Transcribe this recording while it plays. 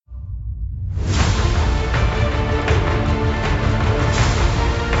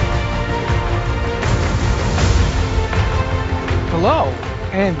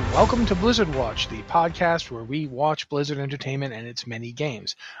And welcome to Blizzard Watch, the podcast where we watch Blizzard Entertainment and its many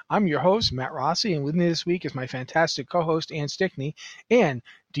games. I'm your host, Matt Rossi, and with me this week is my fantastic co-host, Ann Stickney. Ann,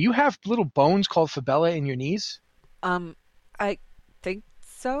 do you have little bones called fibella in your knees? I think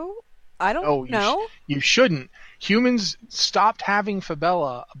so. I don't Oh, know. You shouldn't. Humans stopped having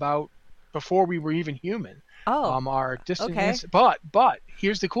fibella about before we were even human. Our distant okay. But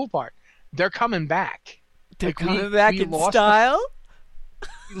here's the cool part. They're coming back. They're coming back in style?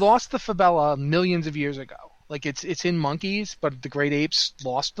 We lost the fibella millions of years ago. Like it's in monkeys, but the great apes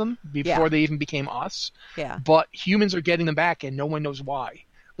lost them before they even became us. Yeah. But humans are getting them back, and no one knows why.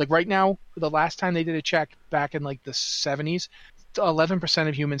 Like right now, the last time they did a check back in like the 70s, 11%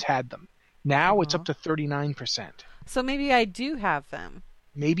 of humans had them. Now it's up to 39%. So maybe I do have them.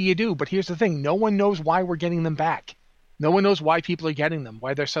 Maybe you do, but here's the thing. No one knows why we're getting them back. No one knows why people are getting them,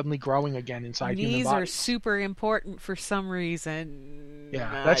 why they're suddenly growing again inside human bodies. Knees are super important for some reason. Yeah,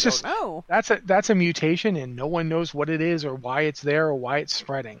 I don't know. That's a mutation, and no one knows what it is or why it's there or why it's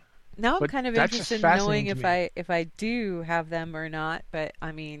spreading. Now I'm kind of interested in knowing if me. I do have them or not, but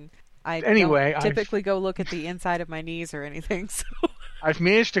I mean, I don't typically go look at the inside of my knees or anything. So I've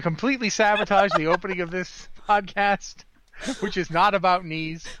managed to completely sabotage the opening of this podcast, which is not about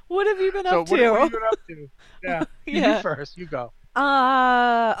knees. What have you been up to? What have you been up to? Yeah, you do first. You go.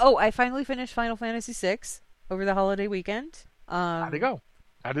 I finally finished Final Fantasy VI over the holiday weekend. How'd it go?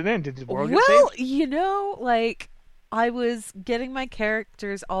 How'd it end? Did the world get saved? Well, I was getting my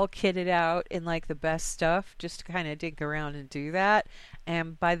characters all kitted out in like the best stuff just to kind of dig around and do that.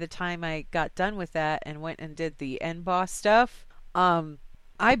 And by the time I got done with that and went and did the end boss stuff,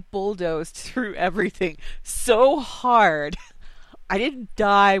 I bulldozed through everything so hard. I didn't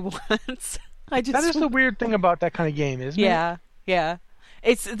die once. That is the weird thing about that kind of game, isn't it? Yeah.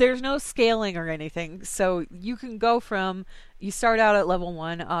 There's no scaling or anything, so you can go you start out at level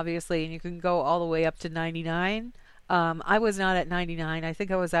 1, obviously, and you can go all the way up to 99. I was not at 99. I think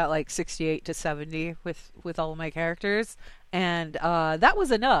I was at like 68 to 70 with all of my characters, and that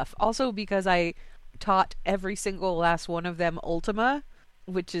was enough. Also because I taught every single last one of them Ultima,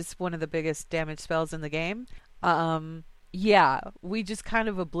 which is one of the biggest damage spells in the game. We just kind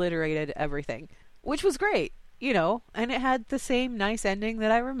of obliterated everything, which was great, and it had the same nice ending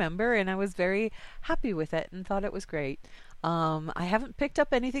that I remember, and I was very happy with it and thought it was great. I haven't picked up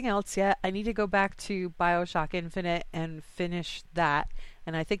anything else yet. I need to go back to BioShock Infinite and finish that,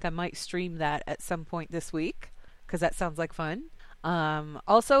 and I think I might stream that at some point this week, because that sounds like fun.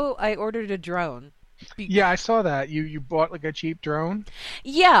 Also, I ordered a drone. Yeah, I saw that. You bought like a cheap drone?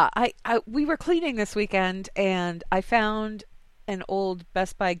 Yeah, we were cleaning this weekend, and I found an old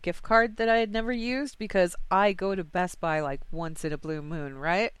Best Buy gift card that I had never used because I go to Best Buy like once in a blue moon,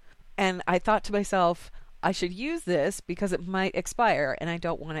 right? And I thought to myself, I should use this because it might expire, and I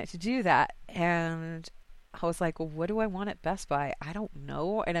don't want it to do that. And I was like, well, what do I want at Best Buy? I don't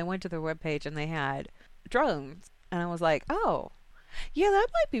know. And I went to their webpage, and they had drones. And I was like, oh, yeah, that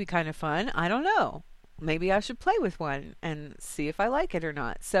might be kind of fun. I don't know. Maybe I should play with one and see if I like it or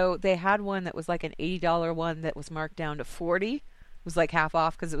not. So they had one that was like an $80 one that was marked down to $40. It was like half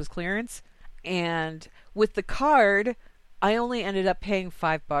off because it was clearance. And with the card, I only ended up paying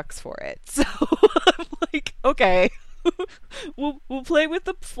 $5 for it. So I'm like, okay, we'll play with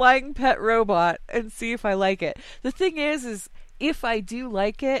the flying pet robot and see if I like it. The thing is if I do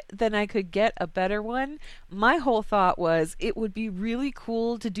like it, then I could get a better one. My whole thought was it would be really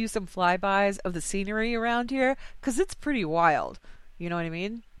cool to do some flybys of the scenery around here, because it's pretty wild. You know what I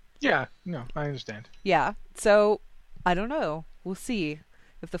mean? Yeah, no, I understand. Yeah, so I don't know. We'll see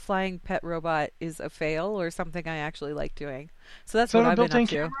if the flying pet robot is a fail or something I actually like doing. So that's what I've been up to.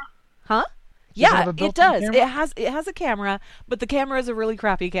 Camera? Huh? Yeah, it does. Camera? It has a camera, but the camera is a really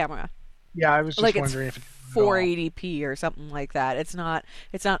crappy camera. Yeah, I was just wondering if it 480p or something like that. It's not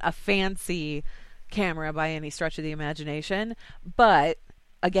a fancy camera by any stretch of the imagination, but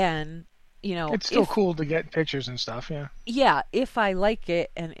again, it's still cool to get pictures and stuff. Yeah, if I like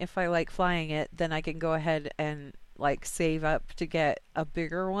it and if I like flying it, then I can go ahead and like save up to get a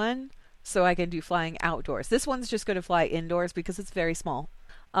bigger one so I can do flying outdoors. This one's just going to fly indoors because it's very small.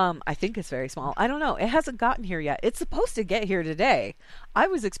 I think it's very small. I don't know. It hasn't gotten here yet. It's supposed to get here today. I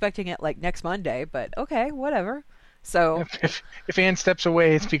was expecting it like next Monday, but okay, whatever. So if Ann steps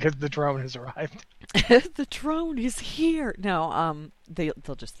away, it's because the drone has arrived. The drone is here. No,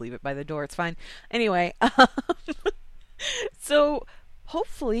 they'll just leave it by the door. It's fine. Anyway, so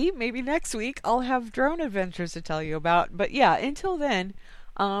hopefully maybe next week I'll have drone adventures to tell you about. But yeah, until then,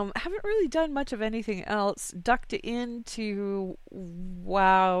 haven't really done much of anything else. Ducked into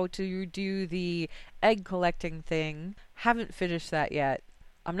WoW to do the egg collecting thing. Haven't finished that yet.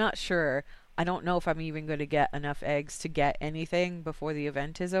 I'm not sure. I don't know if I'm even going to get enough eggs to get anything before the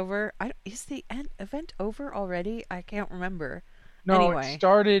event is over. Is the event over already? I can't remember. No, it Anyway.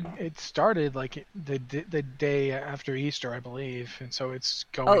 started. It started like the day after Easter, I believe, and so it's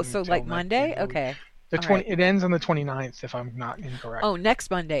Oh, going so till like next Monday? Okay. the All 20. right. It ends on the 29th, if I'm not Oh, incorrect. next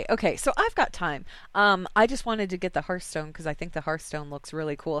Monday. Okay, so I've got time. I just wanted to get the Hearthstone because I think the Hearthstone looks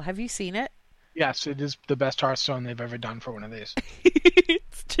really cool. Have you seen it? Yes, it is the best Hearthstone they've ever done for one of these.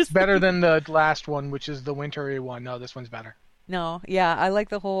 It's just Better than the last one, which is the wintry one. No, this one's better. no, yeah, I like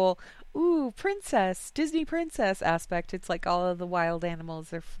the whole princess, Disney princess aspect. It's like all of the wild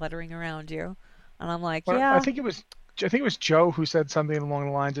animals are fluttering around you, and I'm like, But yeah, I think it was Joe who said something along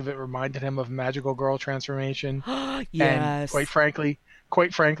the lines of it reminded him of Magical Girl transformation. And yes,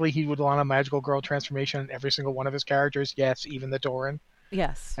 quite frankly, he would want a Magical Girl transformation in every single one of his characters. Yes, even the Doran.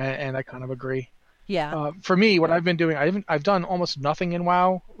 yes, And I kind of agree. yeah. For me, what I've been doing, I've done almost nothing in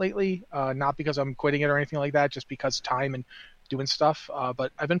WoW lately. Not because I'm quitting it or anything like that, just because time and doing stuff.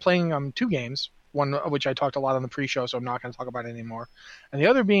 But I've been playing two games. One of which I talked a lot on the pre-show, so I'm not going to talk about it anymore. And the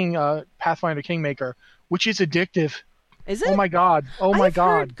other being Pathfinder Kingmaker, which is addictive. Is Oh it? my god! Oh my I've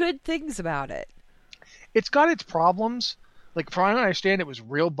god! heard good things about it. It's got its problems. Like, from what I understand, it was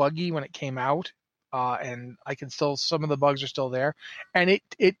real buggy when it came out, and I can still some of the bugs are still there. And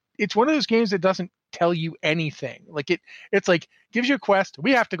it's one of those games that doesn't tell you anything. Like it's like gives you a quest.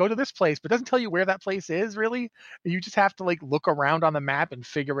 We have to go to this place, but doesn't tell you where that place is really. You just have to like look around on the map and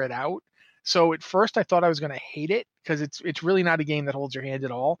figure it out. So at first I thought I was going to hate it because it's really not a game that holds your hand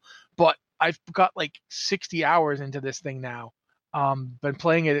at all. But I've got like 60 hours into this thing now. Been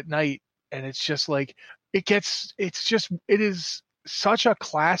playing it at night, and it's just like it is such a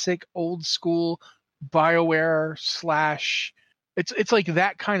classic old school BioWare slash it's like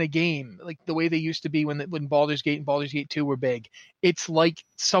that kind of game, like the way they used to be when Baldur's Gate and Baldur's Gate 2 were big. It's like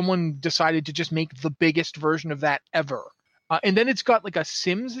someone decided to just make the biggest version of that ever. And then it's got like a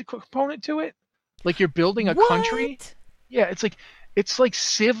Sims component to it. Like you're building a country. What? Yeah, it's like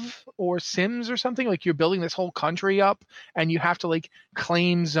Civ or Sims or something. Like you're building this whole country up, and you have to like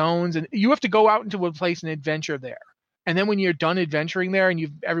claim zones, and you have to go out into a place and adventure there. And then when you're done adventuring there,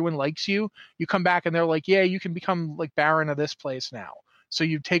 and everyone likes you, you come back and they're like, yeah, you can become like Baron of this place now. So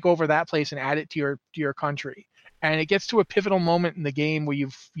you take over that place and add it to your country. And it gets to a pivotal moment in the game where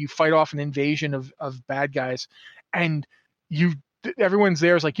you fight off an invasion of bad guys, and you everyone's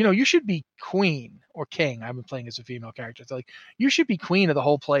there is like, you should be queen or king. I've been playing as a female character. It's like, you should be queen of the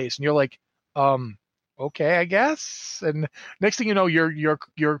whole place. And you're like, okay, I guess. And next thing you know,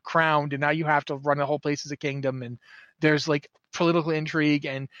 you're crowned, and now you have to run the whole place as a kingdom. And there's like political intrigue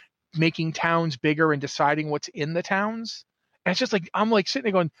and making towns bigger and deciding what's in the towns. And it's just like, I'm like sitting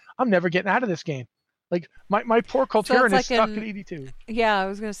there going, I'm never getting out of this game. Like my poor So it's Kulturin is like stuck at 82. yeah, I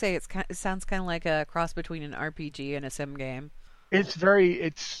was gonna say it sounds kind of like a cross between an RPG and a sim game.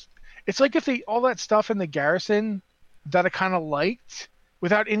 It's like if they all that stuff in the Garrison that I kind of liked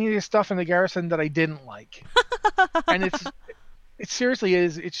without any of the stuff in the Garrison that I didn't like. And it seriously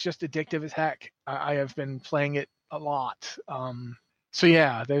is. It's just addictive as heck. I have been playing it a lot. So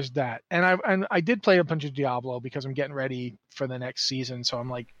yeah, there's that. And I did play a bunch of Diablo because I'm getting ready for the next season. So I'm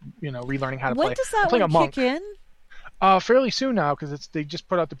like, relearning how to When play. does I'm that playing one a monk. kick in? Fairly soon now because they just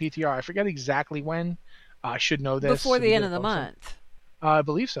put out the PTR. I forget exactly when. I should know this. Before So we the get end it of the posted. month. I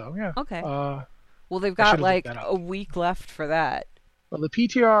believe so. Yeah. Okay. Uh, Well, they've I should got have looked like that up. a week left for that. Well, the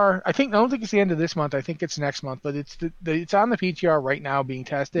PTR, I don't think it's the end of this month. I think it's next month, but it's on the PTR right now being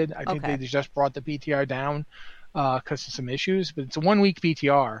tested. I think Okay. they just brought the PTR down because of some issues, but it's a 1 week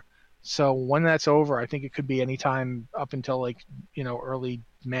PTR. So when that's over, I think it could be any time up until like early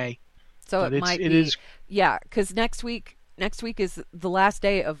May. So But it might it be is yeah, because next week is the last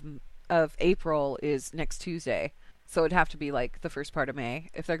day of April is next Tuesday. So it'd have to be like the first part of May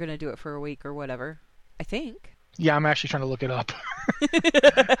if they're gonna do it for a week or whatever. I think. yeah. I'm actually trying to look it up.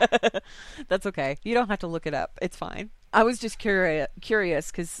 That's okay. You don't have to look it up. It's fine. I was just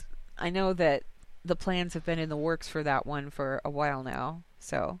curious because I know that the plans have been in the works for that one for a while now.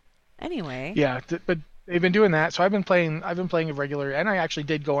 So anyway, Yeah, but they've been doing that. So I've been playing it regular, and I actually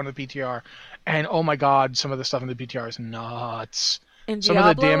did go on the PTR, and oh my god, some of the stuff in the PTR is nuts. in Some of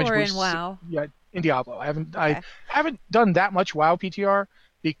the Diablo damage or in boosts. WoW? Yeah, in Diablo. Okay. I haven't done that much WoW PTR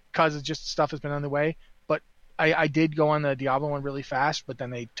because it's just stuff has been on the way. But I did go on the Diablo one really fast, but then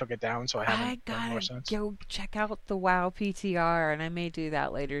they took it down, so I I haven't done more gotta since. go check out the WoW PTR, and I may do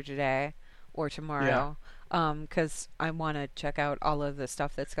that later today or tomorrow. Because I want to check out all of the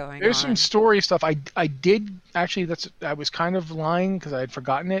stuff that's going There's some on. story stuff. I did actually. I was kind of lying because I had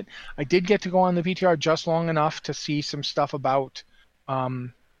forgotten it. I did get to go on the PTR just long enough to see some stuff about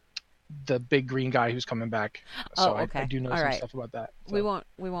the big green guy who's coming back. So Oh, I okay. do know All some right. stuff about that. We So,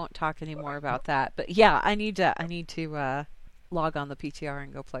 won't talk anymore about that. But yeah, I need to log on the PTR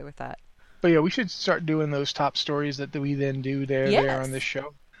and go play with that. but yeah, we should start doing those top stories that we then do there on this Yes.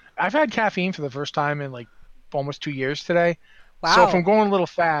 show. I've had caffeine for the first time in like almost 2 years today. So if I'm Wow. going a little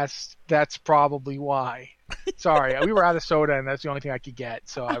fast, that's probably why. Sorry, we were out of soda, and that's the only thing I could get.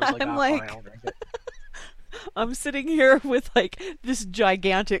 So I was like, I'm fine, like I'll drink it. I'm sitting here with like this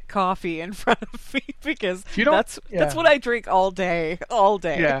gigantic coffee in front of me because If you don't, that's yeah, what I drink all day, all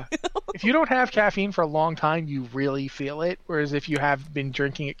day. yeah. If you don't have caffeine for a long time, you really feel it. Whereas if you have been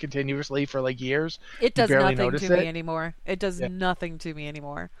drinking it continuously for like years, It you does barely nothing notice to me it. anymore. It does Yeah. nothing to me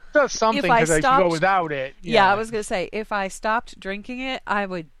anymore. It does If something I because if you go stopped, without it, yeah, I yeah, was gonna say if I stopped drinking it, I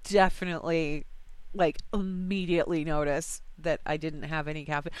would definitely like immediately notice that I didn't have any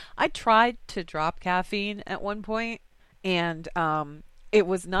caffeine. I tried to drop caffeine at one point, and it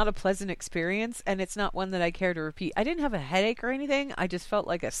was not a pleasant experience, and it's not one that I care to repeat. I didn't have a headache or anything. I just felt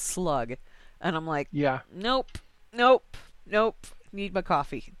like a slug, and I'm like, yeah. nope, nope, nope. Need my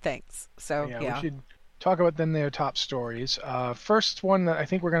coffee, thanks. So Yeah, we yeah, should talk about them their top stories. First one that I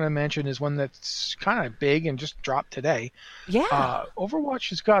think we're going to mention is one that's kind of big and just dropped today. yeah. Overwatch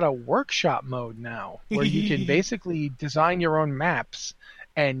has got a workshop mode now where you can basically design your own maps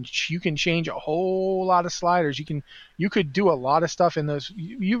and you can change a whole lot of sliders. You could do a lot of stuff in those.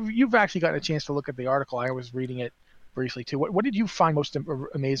 You've actually gotten a chance to look at the article. I was reading it briefly too. What did you find most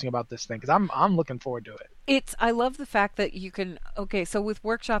amazing about this thing? Because I'm looking forward to it. I love the fact that you can, okay, so with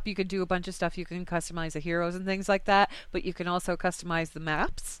Workshop, you can do a bunch of stuff. You can customize the heroes and things like that, but you can also customize the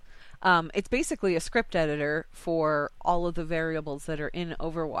maps. It's basically a script editor for all of the variables that are in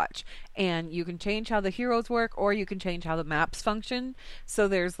Overwatch. And you can change how the heroes work, or you can change how the maps function. So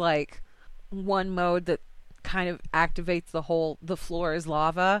there's like one mode that kind of activates the floor is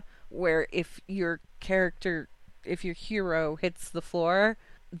lava, where if your hero hits the floor,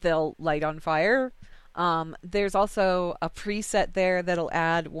 they'll light on fire. There's also a preset there that'll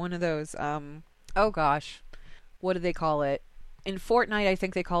add one of those, oh gosh, what do they call it? In Fortnite, I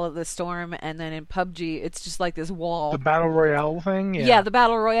think they call it the storm, and then in PUBG, it's just like this The wall. battle royale thing, Yeah, yeah. the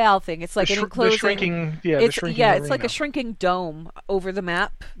battle royale thing. It's like an The enclosing. shrinking, yeah, the It's shrinking yeah, it's like a arena. shrinking dome over the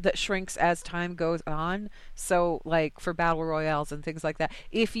map that shrinks as time goes on. So like for battle royales and things like that,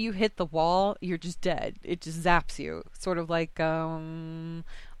 if you hit the wall, you're just dead. It just zaps you, sort of like one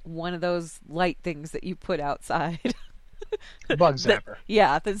of those light things that you put outside. Bug that zapper.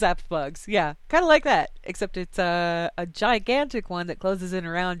 Yeah, that zaps bugs. Yeah, kind of like that, except it's a gigantic one that closes in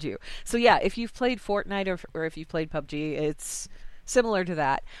around you. So yeah, if you've played Fortnite or if you've played PUBG, it's similar to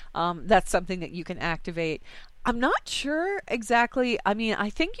that. That's something that you can activate. I'm not sure exactly. I mean, I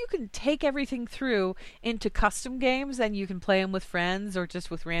think you can take everything through into custom games and you can play them with friends or just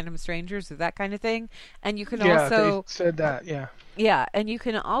with random strangers or that kind of thing. And you can Yeah, they also, said that. Yeah, yeah, and you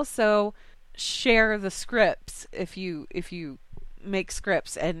can also share the scripts if you make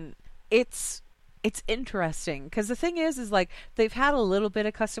scripts, and it's interesting because the thing is like they've had a little bit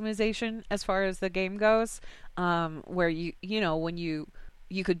of customization as far as the game goes, where when you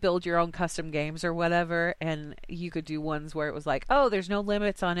could build your own custom games or whatever, and you could do ones where it was like, oh, there's no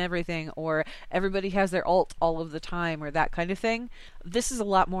limits on everything, or everybody has their alt all of the time, or that kind of thing. This is a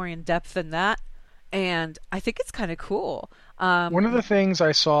lot more in depth than that, and I think it's kind of cool. one of the things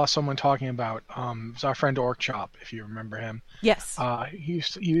I saw someone talking about was our friend Orkchop, if you remember him. Yes.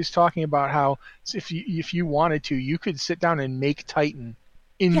 He was talking about how if you wanted to, you could sit down and make Titan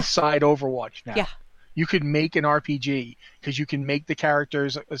Yeah. inside Overwatch now. Yeah. You could make an RPG because you can make the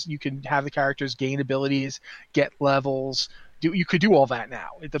characters. You can have the characters gain abilities, get levels. You could do all that now.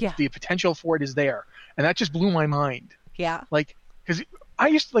 Yeah. The potential for it is there, and that just blew my mind. Yeah. Like, because I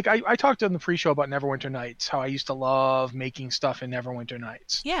used to, like I talked on the pre-show about Neverwinter Nights, how I used to love making stuff in Neverwinter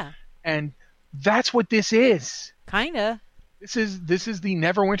Nights, Yeah. and that's what this is. Kinda. This is the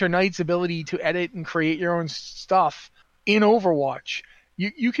Neverwinter Nights ability to edit and create your own stuff in Overwatch.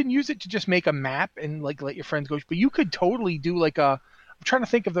 You can use it to just make a map and like let your friends go, but you could totally do like a. I'm trying to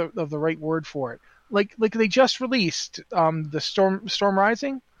think of the right word for it. Like they just released the Storm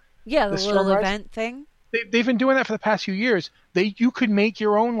Rising. Yeah, the The little Storm Rise? event thing. They've been doing that for the past few years. You could make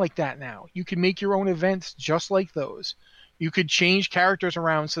your own like that now. You can make your own events just like those. You could change characters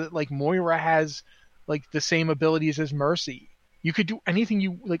around so that like Moira has like the same abilities as Mercy. You could do anything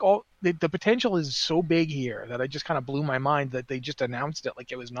you like. All the potential is so big here that I just kind of blew my mind that they just announced it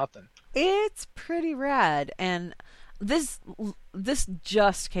like it was nothing. It's pretty rad, and this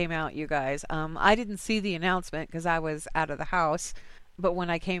just came out, you guys. I didn't see the announcement because I was out of the house, But when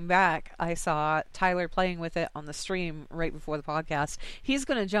I came back, I saw Tyler playing with it on the stream right before the podcast. He's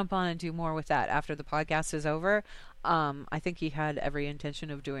going to jump on and do more with that after the podcast is over. I think he had every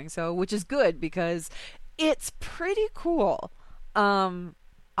intention of doing so, which is good because it's pretty cool. I'm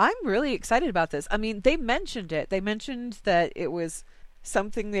really excited about this. I mean, they mentioned it. They mentioned that it was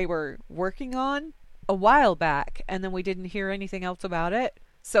something they were working on a while back, and then we didn't hear anything else about it.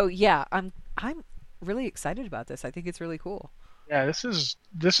 So yeah, I'm really excited about this. I think it's really cool. Yeah, this is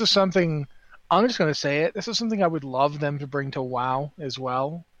something. I'm just going to say it. This is something I would love them to bring to WoW as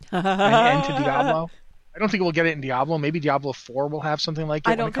well, and to Diablo. I don't think we'll get it in Diablo. Maybe Diablo 4 will have something like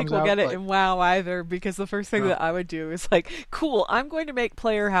it. I don't think we'll get it in WoW either, because the first thing that I would do is like, cool, I'm going to make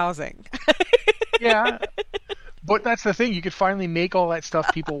player housing. Yeah. But that's the thing. You could finally make all that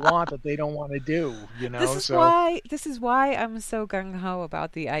stuff people want that they don't want to do, you know? This is why I'm so gung-ho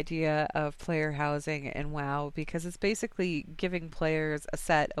about the idea of player housing in WoW, because it's basically giving players a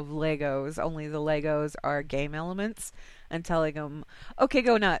set of Legos, only the Legos are game elements, and telling them, okay,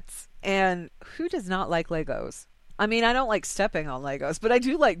 go nuts. And who does not like Legos? I mean, I don't like stepping on Legos, but I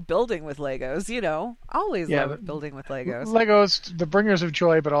do like building with Legos, you know? Always love building with Legos. Legos, the bringers of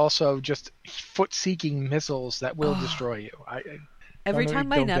joy, but also just foot-seeking missiles that will destroy you. Every time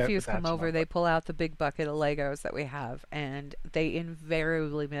my nephews come over, they pull out the big bucket of Legos that we have, and they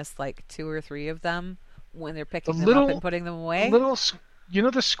invariably miss like 2 or 3 of them when they're picking them up and putting them away. You know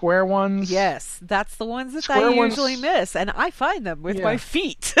the square ones? Yes, that's the ones that I usually miss, and I find them with my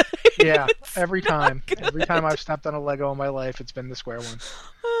feet. Yeah, every time. Every time I've stepped on a Lego in my life, it's been the square one.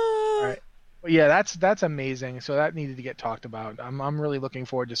 All right. Well, yeah, that's amazing. So that needed to get talked about. I'm really looking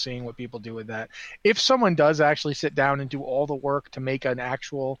forward to seeing what people do with that. If someone does actually sit down and do all the work to make an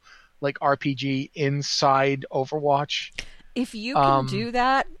actual like RPG inside Overwatch, if you can do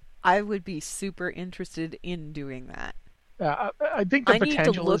that, I would be super interested in doing that. I think the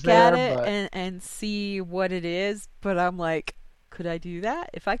potential is there. I need to look at it and see what it is, but I'm like, could I do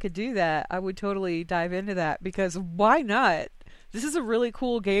that? If I could do that, I would totally dive into that, because why not? This is a really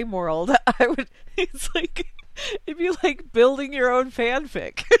cool game world. It's like, it'd be like building your own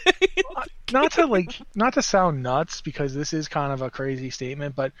fanfic. Not to sound nuts, because this is kind of a crazy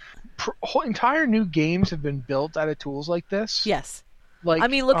statement, but entire new games have been built out of tools like this. Yes. Like, I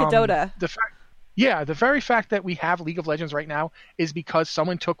mean, look at Dota. The very fact that we have League of Legends right now is because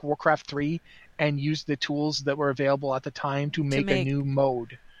someone took Warcraft 3 and used the tools that were available at the time to make a new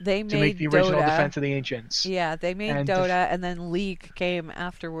mode. They to make the original Dota. Defense of the Ancients. Yeah, they made Dota, and then League came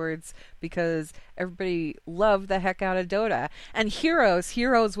afterwards because everybody loved the heck out of Dota. And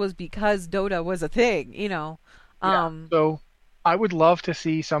Heroes was because Dota was a thing, you know. So I would love to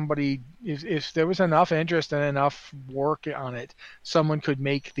see somebody, if there was enough interest and enough work on it, someone could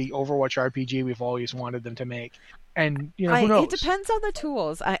make the Overwatch RPG we've always wanted them to make. And, you know, who knows? It depends on the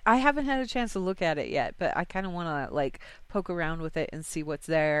tools. I haven't had a chance to look at it yet, but I kind of want to, like, poke around with it and see what's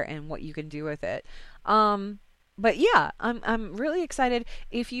there and what you can do with it. But yeah, I'm really excited.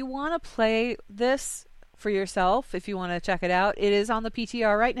 If you want to play this for yourself, if you want to check it out, it is on the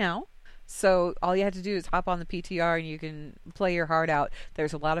PTR right now. So all you have to do is hop on the PTR and you can play your heart out.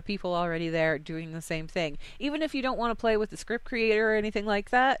 There's a lot of people already there doing the same thing. Even if you don't want to play with the script creator or anything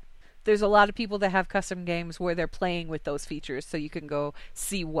like that, there's a lot of people that have custom games where they're playing with those features, so you can go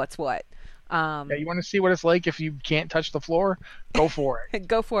see what's what. You want to see what it's like if you can't touch the floor? Go for it.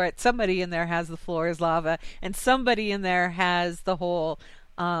 Go for it. Somebody in there has the floor is lava, and somebody in there has the whole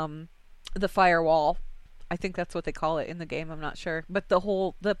the firewall. I think that's what they call it in the game. I'm not sure, but the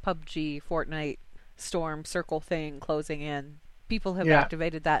PUBG, Fortnite, Storm Circle thing closing in. People have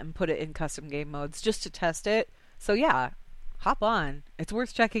activated that and put it in custom game modes just to test it. So yeah. Hop on. It's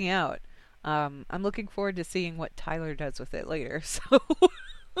worth checking out. I'm looking forward to seeing what Tyler does with it later. So,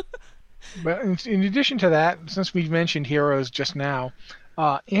 but in addition to that, since we mentioned Heroes just now,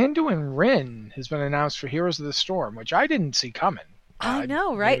 Anduin Wrynn has been announced for Heroes of the Storm, which I didn't see coming. I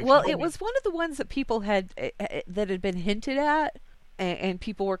know, right? Well, it was one of the ones that people had been hinted at, and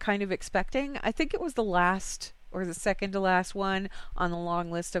people were kind of expecting. I think it was the last or the second to last one on the long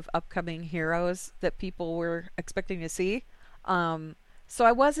list of upcoming heroes that people were expecting to see. So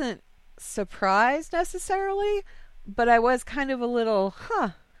I wasn't surprised necessarily, but I was kind of a little,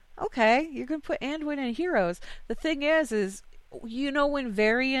 okay, you're going to put Anduin in Heroes. The thing is, you know, when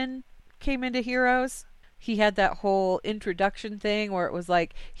Varian came into Heroes, he had that whole introduction thing where it was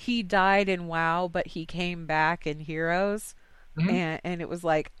like he died in WoW, but he came back in Heroes. Mm-hmm. And it was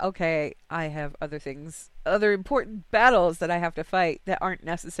like, okay, I have other important battles that I have to fight that aren't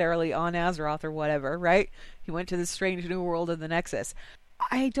necessarily on Azeroth or whatever, right? He went to the strange new world of the Nexus.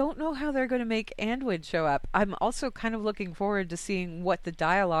 I don't know how they're going to make Anduin show up. I'm also kind of looking forward to seeing what the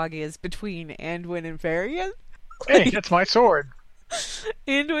dialogue is between Anduin and Varian. Hey, that's my sword.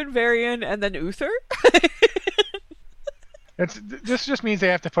 Anduin, Varian, and then Uther? This just means they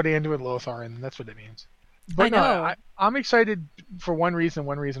have to put Anduin Lothar in. That's what it means. But I know. No, I'm excited for one reason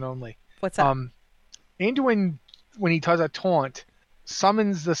only. What's that? Anduin, when he does a taunt,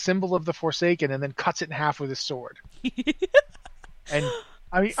 summons the symbol of the Forsaken and then cuts it in half with his sword. And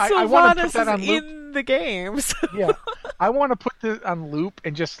I mean, I want to put that on loop. In the games. Yeah, I want to put this on loop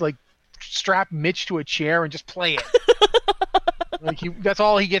and just like strap Mitch to a chair and just play it. Like that's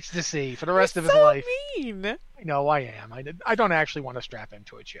all he gets to see for the rest of his life. Mean. No, I am. I don't actually want to strap him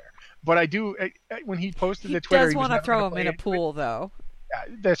to a chair, but I do. When he posted the Twitter, he does want to throw him in a pool, though.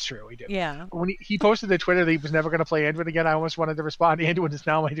 Yeah, that's true. He did. Yeah. When he posted the Twitter that he was never going to play Anduin again, I almost wanted to respond. Anduin is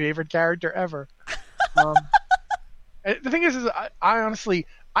now my favorite character ever. The thing is I honestly,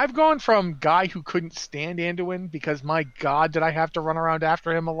 I've gone from guy who couldn't stand Anduin because my God, did I have to run around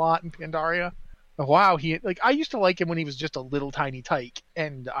after him a lot in Pandaria. Wow, I used to like him when he was just a little tiny tyke,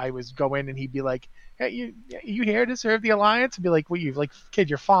 and I was go in and he'd be like, "Hey, you here to serve the Alliance?" I'd be like, "Well, kid,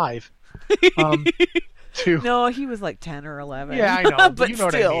 you're 5." No, he was like 10 or 11. Yeah, I know, but you know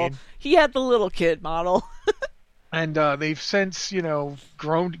still, what I mean. He had the little kid model. And they've since,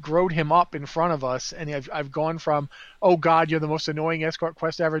 growed him up in front of us, and I've gone from, "Oh God, you're the most annoying escort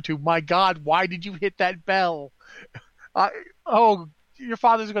quest ever," to, "My God, why did you hit that bell? Oh, your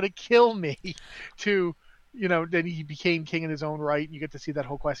father's going to kill me," to, then he became king in his own right, and you get to see that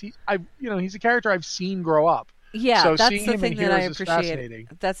whole quest. He's a character I've seen grow up. Yeah, so that's the thing that I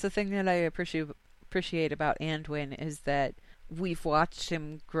appreciate. That's the thing that I appreciate about Anduin is that we've watched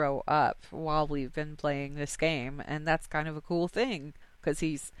him grow up while we've been playing this game, and that's kind of a cool thing because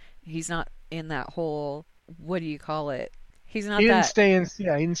he's not in that whole, what do you call it? He didn't stay an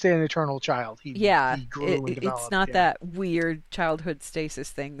eternal child. He grew and developed. It's not that weird childhood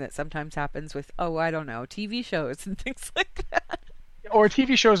stasis thing that sometimes happens with, I don't know, TV shows and things like that. Or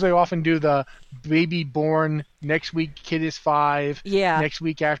TV shows, they often do the baby born, next week kid is 5, next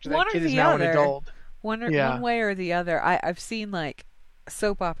week after that kid is now an adult. One way or the other. I've seen like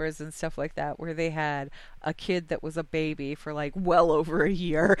soap operas and stuff like that where they had a kid that was a baby for like well over a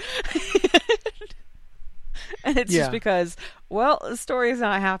year. And it's just because, the story is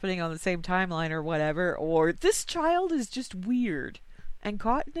not happening on the same timeline or whatever, or this child is just weird and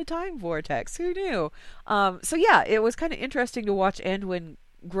caught in a time vortex. Who knew? So yeah, it was kind of interesting to watch Anduin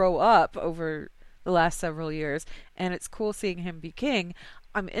grow up over the last several years, and it's cool seeing him be king.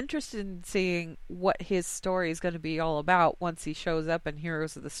 I'm interested in seeing what his story is going to be all about once he shows up in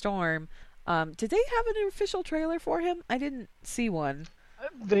Heroes of the Storm. Did they have an official trailer for him? I didn't see one.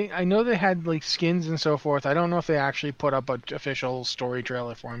 I know they had like skins and so forth. I don't know if they actually put up an official story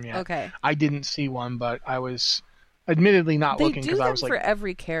trailer for him yet. Okay. I didn't see one, but I was admittedly not looking because I was like, they do them for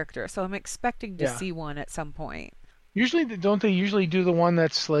every character, so I'm expecting to see one at some point. Usually, don't they usually do the one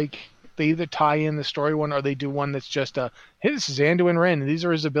that's like they either tie in the story one or they do one that's just hey, this is Anduin Wrynn, these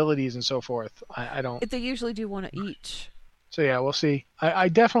are his abilities and so forth. I don't. They usually do one of each. So yeah, we'll see. I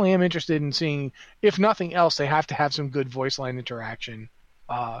definitely am interested in seeing. If nothing else, they have to have some good voice line interaction.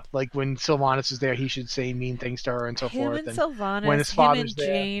 Like when Sylvanas is there, he should say mean things to her and so forth. Him and Sylvanas, when his father's him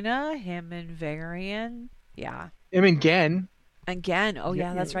and Jaina, him and Varian. Yeah. Him and Gen. And Gen. Oh,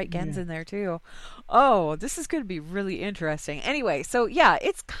 yeah, that's right. Gen's in there, too. Oh, this is going to be really interesting. Anyway, so, yeah,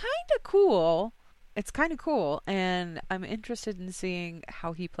 it's kind of cool. And I'm interested in seeing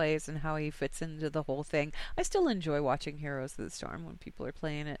how he plays and how he fits into the whole thing. I still enjoy watching Heroes of the Storm when people are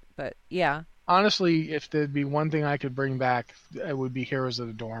playing it, but, yeah. Honestly, if there'd be one thing I could bring back, it would be Heroes of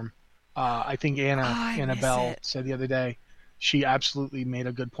the Dorm. I think Annabelle said the other day, she absolutely made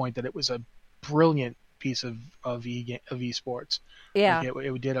a good point that it was a brilliant piece of esports. Yeah. Like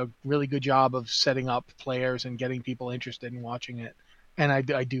it did a really good job of setting up players and getting people interested in watching it. And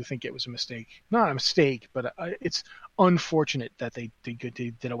I do think it was a mistake. Not a mistake, but it's unfortunate that they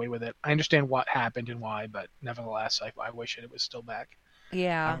did away with it. I understand what happened and why, but nevertheless, I wish it was still back.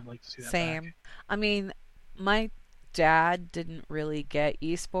 Yeah, I would like to see that same. back. I mean, my dad didn't really get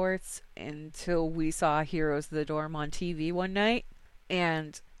esports until we saw Heroes of the Dorm on TV one night,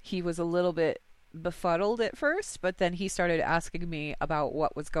 and he was a little bit befuddled at first, but then he started asking me about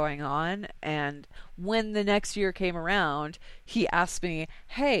what was going on, and when the next year came around, he asked me,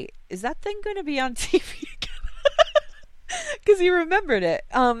 "Hey, is that thing going to be on TV again?" Because he remembered it.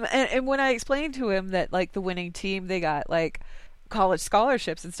 And when I explained to him that like the winning team, they got like college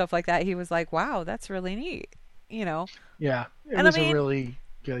scholarships and stuff like that, he was like, "Wow, that's really neat," Yeah, it was a really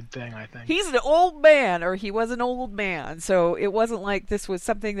good thing, I think. He's an old man, or he was an old man, so it wasn't like this was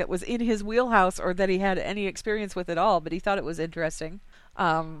something that was in his wheelhouse or that he had any experience with at all, but he thought it was interesting.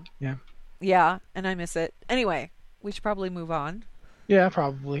 Yeah. Yeah, and I miss it. Anyway, we should probably move on. Yeah,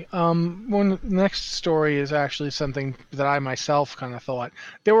 probably. The next story is actually something that I myself kind of thought.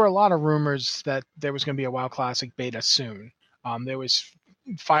 There were a lot of rumors that there was going to be a WoW Classic beta soon. There was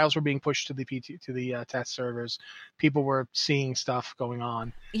files were being pushed to the test servers. People were seeing stuff going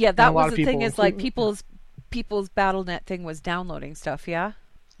on. Yeah, that was the thing is like people's BattleNet thing was downloading stuff, yeah?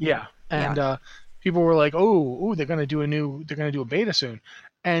 Yeah. And people were like, "Oh, they're going to do a beta soon."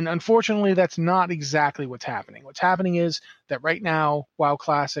 And unfortunately, that's not exactly what's happening. What's happening is that right now, WoW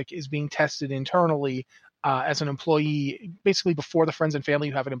Classic is being tested internally as an employee. Basically, before the friends and family,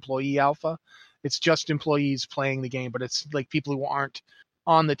 you have an employee alpha. It's just employees playing the game, but it's like people who aren't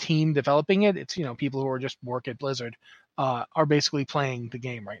on the team developing it. It's people who are just work at Blizzard are basically playing the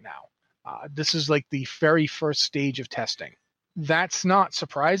game right now. This is like the very first stage of testing. That's not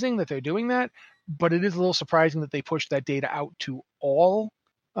surprising that they're doing that, but it is a little surprising that they pushed that data out to all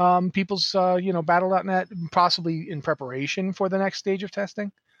people's Battle.net, possibly in preparation for the next stage of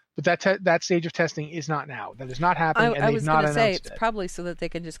testing. But that stage of testing is not now. That is not happening, and they've not announced it. I was going to say, it's probably so that they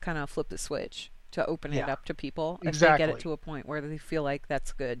can just kind of flip the switch to open it up to people if exactly. they get it to a point where they feel like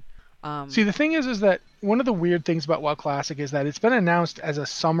that's good. See, the thing is that one of the weird things about WoW Classic is that it's been announced as a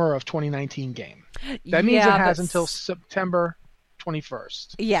summer of 2019 game. That means it has until September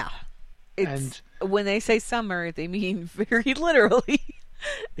 21st. Yeah. And when they say summer, they mean very literally.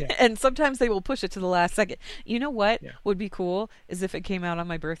 Yeah. And sometimes they will push it to the last second. You know what would be cool is if it came out on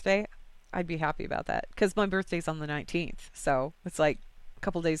my birthday. I'd be happy about that because my birthday's on the 19th, so it's like a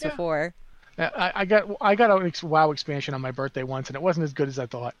couple days before. I got a WoW expansion on my birthday once, and it wasn't as good as I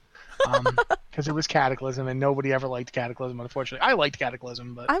thought because it was Cataclysm, and nobody ever liked Cataclysm. Unfortunately, I liked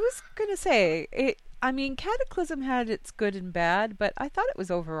Cataclysm, but I was gonna say it. I mean, Cataclysm had its good and bad, but I thought it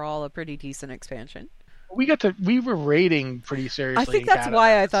was overall a pretty decent expansion. We were raiding pretty seriously. I think that's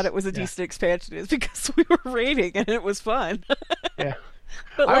why I thought it was a decent expansion, is because we were raiding and it was fun. Yeah,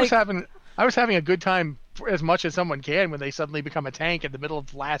 but I was having a good time as much as someone can when they suddenly become a tank in the middle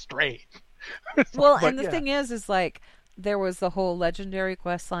of the last raid. Well, and the thing is like there was the whole legendary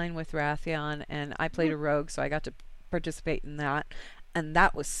quest line with Wrathion, and I played a rogue, so I got to participate in that, and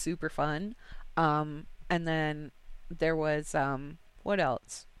that was super fun. And then there was what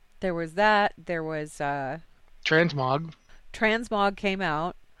else? There was that. There was Transmog. Transmog came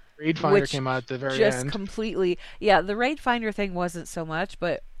out. Raid Finder came out at the very end. Just completely. Yeah, the Raid Finder thing wasn't so much,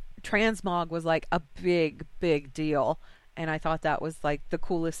 but Transmog was like a big, big deal. And I thought that was like the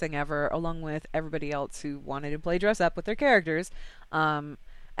coolest thing ever, along with everybody else who wanted to play dress up with their characters. And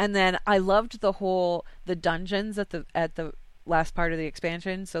then I loved the dungeons at the last part of the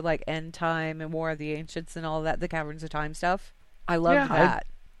expansion. So like End Time and War of the Ancients and all that, the Caverns of Time stuff. I loved that.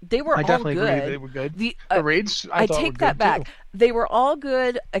 They were all good. I definitely agree they were good. The raids, I thought take were that good back. too. They were all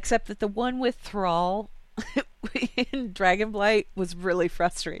good, except that the one with Thrall in Dragonblight was really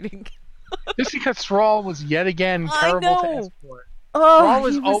frustrating. Just because Thrall was yet again terrible to escort. Oh, Thrall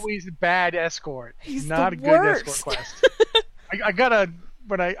was always a bad escort. He's not a good escort quest. I gotta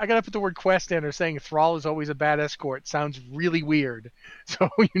put the word quest in, or saying Thrall is always a bad escort sounds really weird. So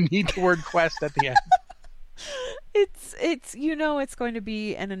you need the word quest at the end. It's it's going to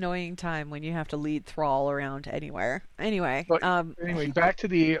be an annoying time when you have to lead Thrall around anywhere. Anyway, back to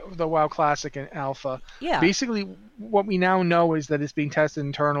the WoW Classic and Alpha. Yeah. Basically, what we now know is that it's being tested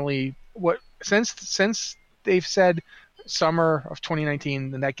internally. Since they've said summer of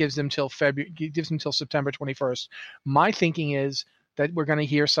 2019, then that gives them till September 21st. My thinking is that we're going to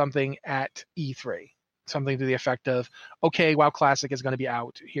hear something at E3. Something to the effect of, okay, WoW Classic is going to be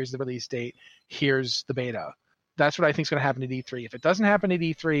out. Here's the release date. Here's the beta. That's what I think is going to happen at E3. If it doesn't happen at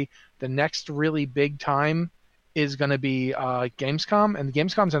E3, the next really big time is going to be Gamescom, and the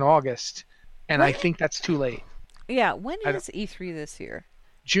Gamescom's in August, and I think that's too late. Yeah, when is E3 this year?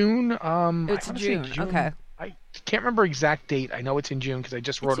 June. It's June. Okay. I can't remember exact date. I know it's in June because I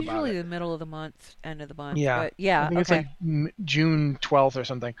just wrote about it. It's usually the middle of the month, end of the month. Yeah, but yeah. I think it's like June 12th or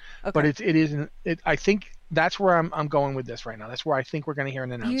something. Okay. But it isn't. I think that's where I'm going with this right now. That's where I think we're going to hear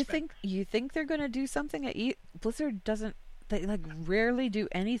an announcement. You think they're going to do something at Blizzard doesn't. They like rarely do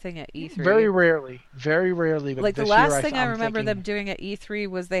anything at E3. Very rarely. But like the last thing I remember them doing at E3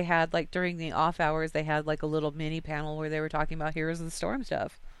 was they had like during the off hours they had like a little mini panel where they were talking about Heroes of the Storm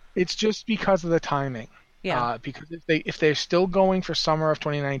stuff. It's just because of the timing. Yeah. Because if they're still going for summer of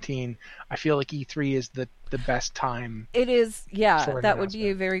 2019, I feel like E3 is the best time. It is, yeah. That would be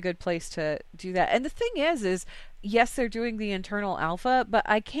a very good place to do that. And the thing is yes, they're doing the internal alpha, but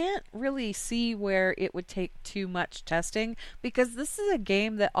I can't really see where it would take too much testing because this is a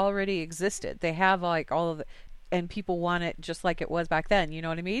game that already existed. They have like all of the, and people want it just like it was back then. You know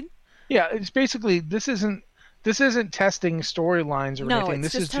what I mean? Yeah, it's basically this isn't testing storylines or No, anything.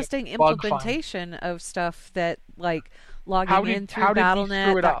 it's This is just just testing bug finding. implementation of stuff that like logging How in did through how did we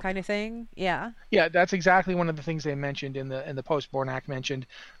screw BattleNet, it that up? kind of thing. Yeah. Yeah, that's exactly one of the things they mentioned in the post. Bornak mentioned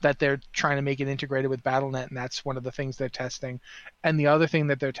that they're trying to make it integrated with BattleNet, and that's one of the things they're testing. And the other thing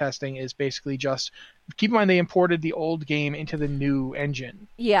that they're testing is basically just keep in mind they imported the old game into the new engine,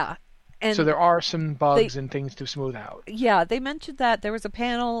 Yeah. so And there are some they bugs and things to smooth out. yeah, they mentioned that there was a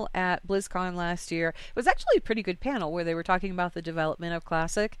panel at BlizzCon last year. It was actually a pretty good panel where they were talking about the development of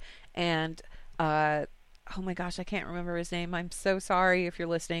Classic and oh my gosh, I can't remember his name. I'm so sorry if you're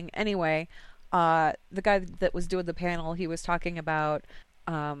listening. Anyway, the guy that was doing the panel, he was talking about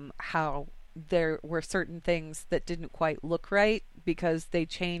how there were certain things that didn't quite look right because they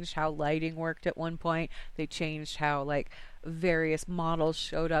changed how lighting worked at one point. They changed how like various models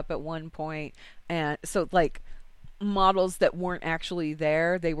showed up at one point, and so like models that weren't actually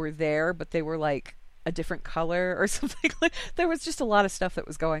there, they were there, but they were like a different color or something. Like there was just a lot of stuff that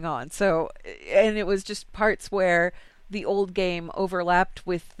was going on. So, and it was just parts where the old game overlapped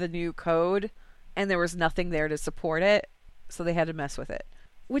with the new code and there was nothing there to support it, so they had to mess with it,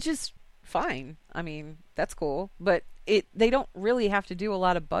 which is fine. I mean, that's cool, but they don't really have to do a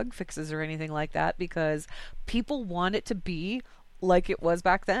lot of bug fixes or anything like that because people want it to be like it was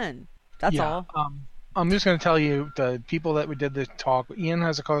back then. That's Yeah. all. I'm just going to tell you the people that we did the talk. Ian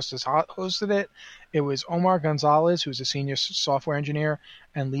Hazzakostas hosted it. It was Omar Gonzalez, who's a senior software engineer,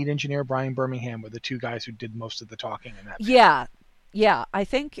 and lead engineer Brian Birmingham were the two guys who did most of the talking in that. Yeah. Yeah, I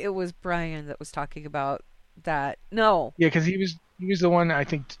think it was Brian that was talking about that. No, Yeah, because he was the one I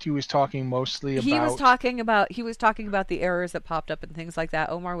think who was talking mostly about. he was talking about the errors that popped up and things like that.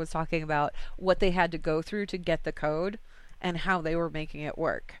 Omar was talking about what they had to go through to get the code and how they were making it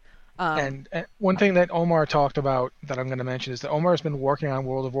work. And one thing that Omar talked about that I'm going to mention is that Omar has been working on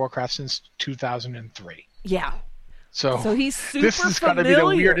World of Warcraft since 2003. Yeah. So So he's super this is going to familiar. be the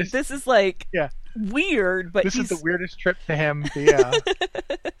weirdest. This is like Yeah, weird, but this he's is the weirdest trip to him. Yeah.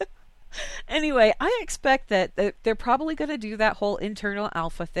 anyway, I expect that they're probably going to do that whole internal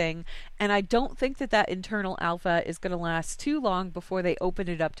alpha thing, and I don't think that that internal alpha is going to last too long before they open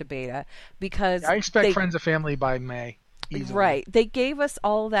it up to beta because I expect they Friends of Family by May. Easily. right, they gave us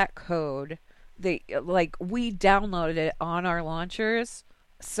all that code. They like we downloaded it on our launchers,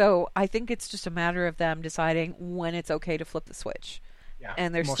 so I think it's just a matter of them deciding when it's okay to flip the switch. Yeah,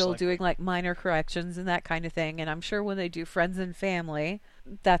 And they're most still likely. doing like minor corrections and that kind of thing. And I'm sure when they do friends and family,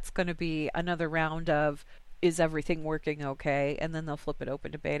 that's going to be another round of is everything working okay? And then they'll flip it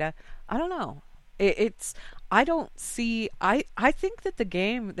open to beta. I don't know. It's I don't see. I think that the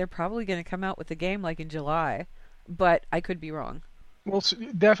game they're probably going to come out with the game like in July, but I could be wrong. Well,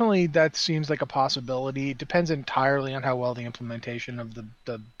 definitely that seems like a possibility. It depends entirely on how well the implementation of the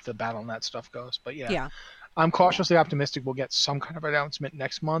BattleNet stuff goes. But yeah, Yeah, I'm cautiously optimistic we'll get some kind of announcement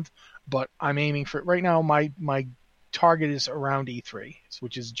next month. But I'm aiming for right now. My target is around E3,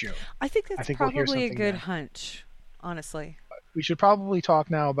 which is June. I think I that's think we'll hear probably a something good then. hunch. Honestly, We should probably talk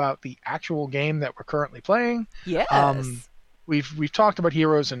now about the actual game that we're currently playing. yes, We've talked about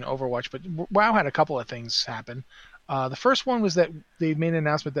Heroes and Overwatch, but WoW had a couple of things happen. The first one was that they made an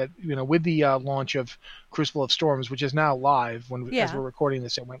announcement that with the launch of Crucible of Storms, which is now live as yeah, we're recording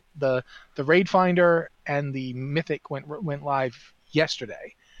this, it went the Raid Finder and the Mythic went live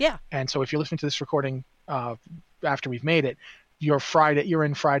yesterday. yeah. And so if you're listening to this recording after we've made it, you're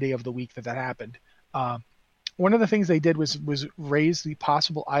in Friday of the week that happened. One of the things they did was raise the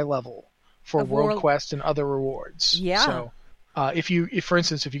possible eye level for Of World world, Quest and other rewards. yeah, So if for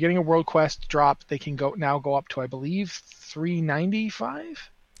instance, if you're getting a World Quest drop, they can go up to I believe 395.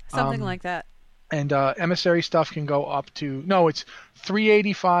 something Um, like that. and emissary stuff can go up to it's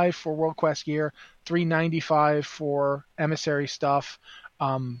 385 for World Quest gear, 395 for emissary stuff,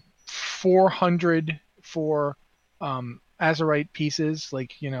 400 for Azerite pieces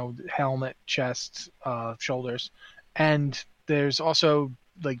like helmet, chest, shoulders, and there's also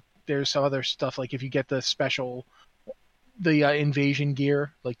there's some other stuff like if you get the special invasion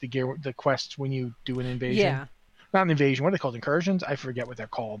gear, like the quests when you do an invasion. Yeah. Not an invasion. What are they called? Incursions? I forget what they're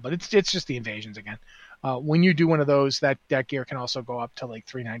called, but it's just the invasions again. When you do one of those, that gear can also go up to like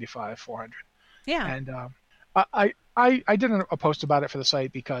 395, 400. Yeah. And I did a post about it for the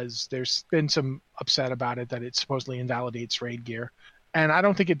site because there's been some upset about it that it supposedly invalidates raid gear, and I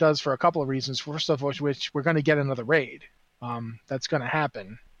don't think it does for a couple of reasons. First of which we're going to get another raid. That's going to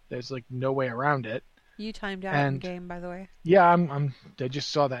happen. There's like no way around it. You timed out in And game, by the way. yeah, I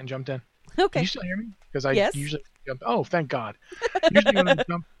just saw that and jumped in. Can Okay. you still hear me? Because I Yes. usually jump. Oh, thank God. Usually when I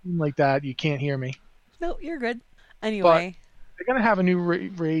jump in like that, you can't hear me. No, you're good. But Anyway, they're gonna have a new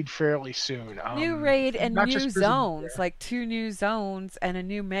raid fairly soon. new raid and Not new just Prison zones, Gear. like 2 new zones and a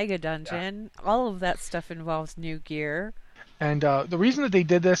new mega Yeah. dungeon. All of that stuff involves new gear. And the reason that they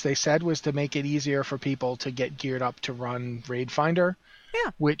did this, they said, was to make it easier for people to get geared up to run Raid Finder,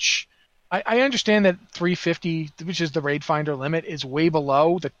 Yeah. which I understand that 350, which is the Raid Finder limit, is way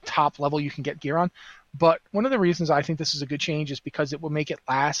below the top level you can get gear on. But one of the reasons I think this is a good change is because it will make it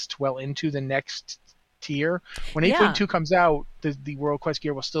last well into the next tier. When Yeah. 8.2 comes out, the World Quest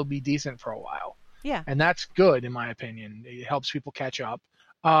gear will still be decent for a while. Yeah. And that's good, in my opinion. It helps people catch up.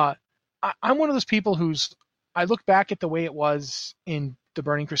 I'm one of those people I look back at the way it was in the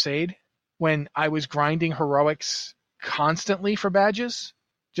Burning Crusade when I was grinding heroics constantly for badges,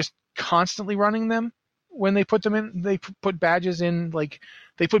 just constantly running them. When they put them in, they put badges in, like,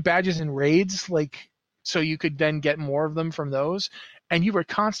 they put badges in raids, like, so you could then get more of them from those. And you were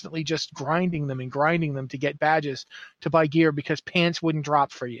constantly just grinding them to get badges to buy gear because pants wouldn't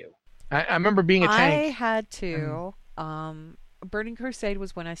drop for you. I remember being a I tank. had to. Burning Crusade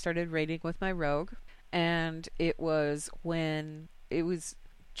was when I started raiding with my rogue, and it was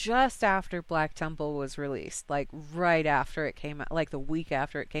just after Black Temple was released, like right after it came out, like the week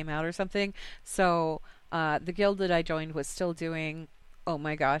after it came out or something. So the guild that I joined was still doing. Oh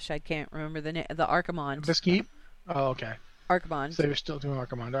my gosh, I can't remember the name. The Archimond. Biskeep? Oh, okay. Archimond. So they were still doing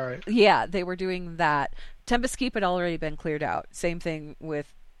Archimond. All right. Yeah, they were doing that. Tempest Keep had already been cleared out. Same thing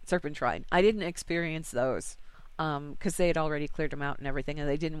with Serpent Shrine. I didn't experience those because they had already cleared them out and everything, and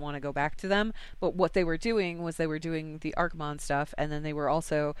they didn't want to go back to them. But what they were doing was they were doing the Archimond stuff, and then they were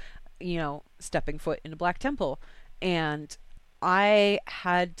also, stepping foot into Black Temple. And I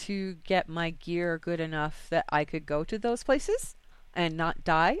had to get my gear good enough that I could go to those places and not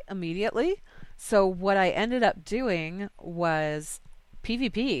die immediately. So what I ended up doing was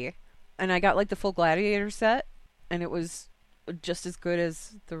PvP, and I got like the full gladiator set, and it was just as good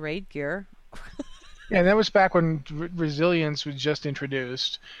as the raid gear. Yeah, and that was back when resilience was just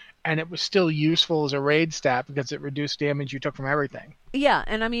introduced, and it was still useful as a raid stat because it reduced damage you took from everything. Yeah,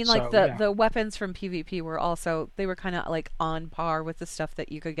 and I mean, like, So, yeah. the weapons from PvP were also, they were kind of like on par with the stuff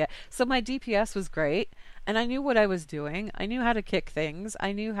that you could get. So my DPS was great, and I knew what I was doing. I knew how to kick things.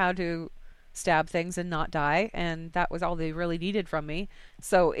 I knew how to stab things and not die, and that was all they really needed from me.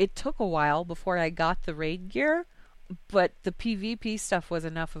 So it took a while before I got the raid gear, but the PvP stuff was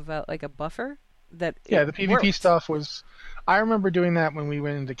enough of a buffer that Yeah, it the PvP worked. stuff was. I remember doing that when we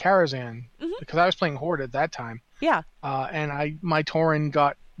went into Karazhan because I was playing Horde at that time, Yeah. and my Tauren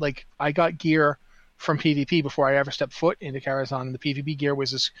got I got gear from PvP before I ever stepped foot into Karazhan. And the PvP gear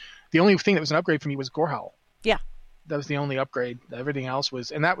was the only thing that was an upgrade for me was Gorehowl. Yeah. That was the only upgrade. Everything else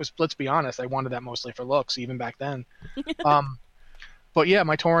was, and that was, let's be honest, I wanted that mostly for looks, even back then. But yeah,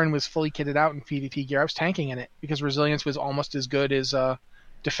 my Tauren was fully kitted out in PvP gear. I was tanking in it because resilience was almost as good as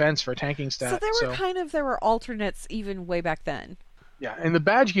defense for a tanking stat. So there were alternates even way back then. Yeah, and the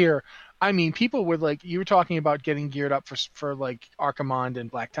badge gear, I mean, people would you were talking about getting geared up for like Archimond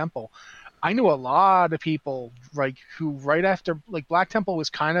and Black Temple. I knew a lot of people who right after Black Temple was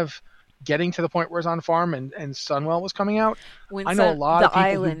kind of getting to the point where it was on farm and Sunwell was coming out. When I know a lot of people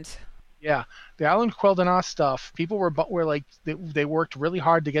island. the Island Quel'Danas stuff, people were they worked really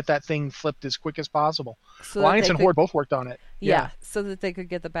hard to get that thing flipped as quick as possible. So Alliance and Horde both worked on it. Yeah, so that they could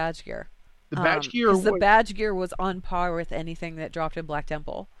get the badge gear. The badge gear, the badge gear was on par with anything that dropped in Black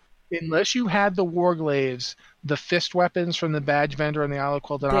Temple. Unless you had the Warglaives, the fist weapons from the badge vendor and the Isle of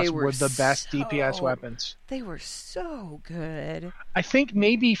Quel'Danas were the best DPS weapons. They were so good. I think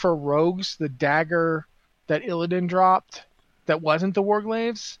maybe for rogues, the dagger that Illidan dropped that wasn't the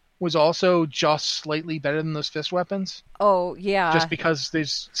Warglaives was also just slightly better than those fist weapons. Oh, yeah. Just because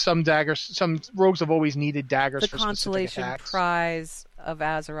there's some rogues have always needed daggers for specific Consolation attacks. Prize of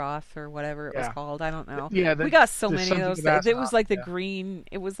Azeroth or whatever it was called. I don't know. Yeah, we got so many of those things. It was like the yeah. green.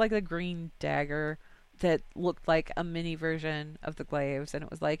 It was like the green dagger that looked like a mini version of the glaives, and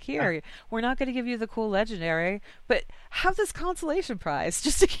it was like, here, we're not going to give you the cool legendary, but have this consolation prize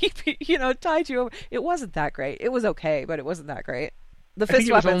just to keep tide you over. It wasn't that great. It was okay, but it wasn't that great. The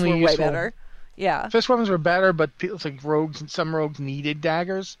fist weapons were way better. Yeah, fist weapons were better, but it's like some rogues needed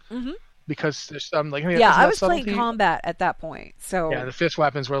daggers. Mm-hmm. Because there's some I was playing combat at that point, so yeah, the fist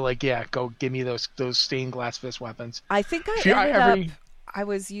weapons were go give me those stained glass fist weapons. I think I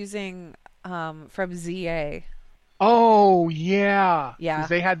was using from ZA. Oh yeah, yeah.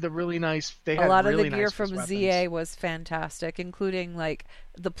 They had the really nice. They a had lot really of the gear nice from ZA was fantastic, including like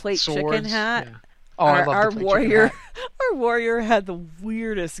the plate Swords, chicken hat. Yeah. Oh, I love the our plate chicken warrior hat. our warrior had the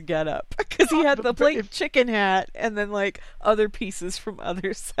weirdest getup because he had the plate chicken hat and then like other pieces from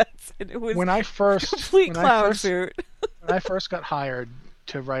other sets, and it was When I first complete when I clown first suit. when I first got hired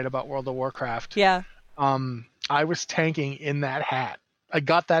to write about World of Warcraft, Yeah. I was tanking in that hat. I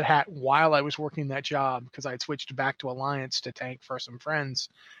got that hat while I was working that job because I had switched back to Alliance to tank for some friends,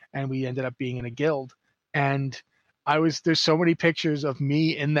 and we ended up being in a guild. And there's so many pictures of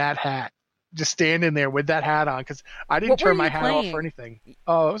me in that hat, just standing there with that hat on because I didn't What were turn my you hat off playing? or anything.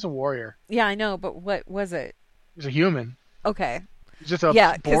 Oh, it was a warrior. Yeah, I know, but what was it? It was a human. Okay. He was just a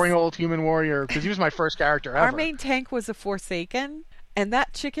Yeah, boring because old human warrior because he was my first character our ever. main tank was a Forsaken, and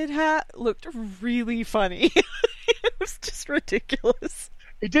that chicken hat looked really funny. It was just ridiculous.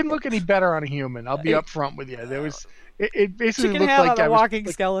 It didn't look any better on a human. I'll be upfront with you. It basically Chicken looked hat like on a I was walking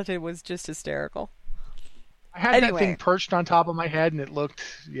like, skeleton was just hysterical. I had that Anyway, thing perched on top of my head, and it looked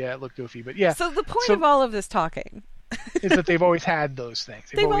goofy. But yeah, so the point so of all of this talking, is that they've always had those things.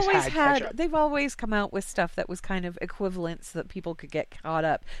 they've always come out with stuff that was kind of equivalent so that people could get caught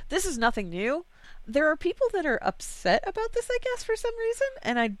up. This is nothing new. There are people that are upset about this, I guess, for some reason,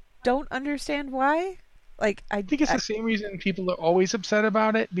 and I don't understand why. Like, I think it's the same reason people are always upset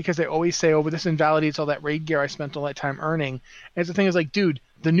about it, because they always say, "Oh, but this invalidates all that raid gear I spent all that time earning." And the thing is, like, dude,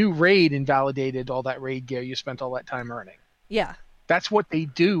 the new raid invalidated all that raid gear you spent all that time earning. yeah, That's what they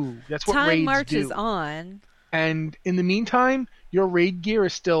do. That's what time raids marches do. on. And in the meantime, your raid gear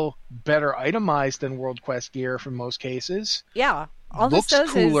is still better itemized than World Quest gear for most cases. Yeah, Looks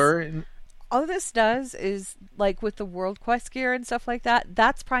cooler. all this does is like with the World Quest gear and stuff like that.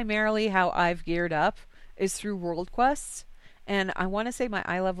 That's primarily how I've geared up, is through World Quests, and I want to say my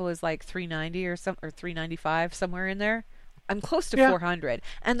eye level is like 390 or 395, somewhere in there. I'm close to 400,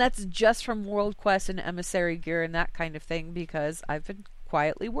 and that's just from World Quest and emissary gear and that kind of thing, because I've been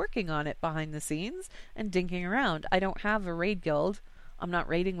quietly working on it behind the scenes and dinking around. I don't have a raid guild. I'm not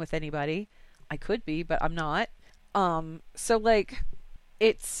raiding with anybody. I could be, but I'm not. So like,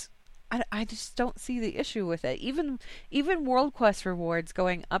 I just don't see the issue with it. Even World Quest rewards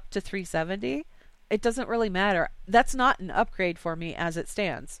going up to 370, it doesn't really matter. That's not an upgrade for me as it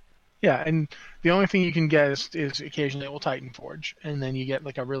stands. Yeah, and the only thing you can get is occasionally it will Titan Forge, and then you get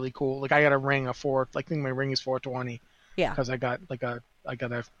like a really cool, like I got a ring of I think my ring is 420. Yeah, because I got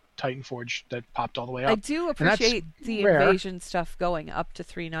a Titan Forge that popped all the way up. I do appreciate the rare. invasion stuff going up to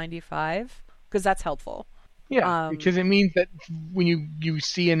 395 because that's helpful. Yeah, because it means that when you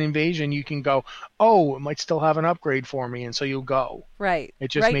see an invasion, you can go, oh, it might still have an upgrade for me, and so you'll go. Right.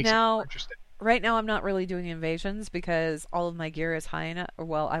 It just makes it more interesting. Right now, I'm not really doing invasions because all of my gear is high enough. Or,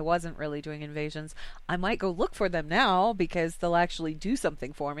 well, I wasn't really doing invasions. I might go look for them now because they'll actually do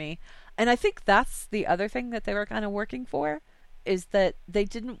something for me. And I think that's the other thing that they were kind of working for, is that they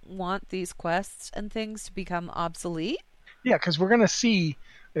didn't want these quests and things to become obsolete. Yeah, because we're going to see,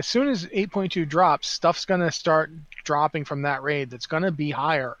 as soon as 8.2 drops, stuff's going to start dropping from that raid that's going to be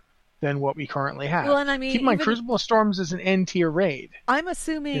higher than what we currently have. Well, and I mean, keep in mind, Crucible of Storms is an N-tier raid. I'm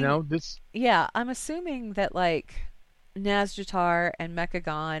assuming, I'm assuming that like Nazjatar and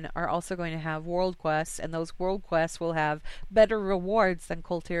Mechagon are also going to have world quests, and those world quests will have better rewards than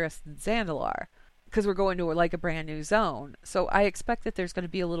Kul Tiras and Zandalar, because we're going to like a brand new zone. So I expect that there's going to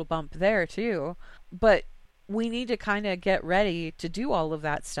be a little bump there too, but we need to kind of get ready to do all of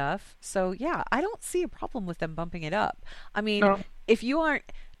that stuff. So yeah, I don't see a problem with them bumping it up. I mean, if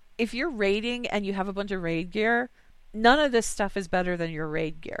you're raiding and you have a bunch of raid gear, none of this stuff is better than your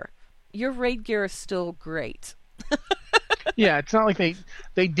raid gear. Your raid gear is still great. Yeah, it's not like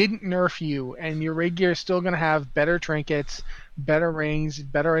they didn't nerf you, and your raid gear is still going to have better trinkets, better rings,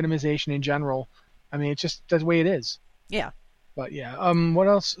 better itemization in general. I mean, it's just that's the way it is. Yeah. But yeah, what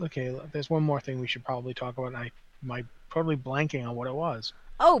else? Okay, there's one more thing we should probably talk about. I'm probably blanking on what it was.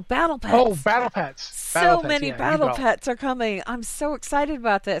 Oh, battle pets. Oh, battle pets. So many battle pets are coming. I'm so excited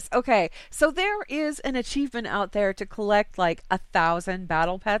about this. Okay, so there is an achievement out there to collect like 1,000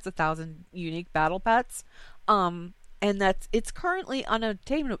 battle pets, 1,000 unique battle pets. And it's currently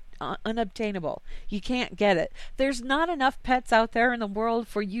unobtainable. You can't get it. There's not enough pets out there in the world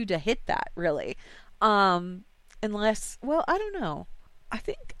for you to hit that, really. Unless, well, I don't know.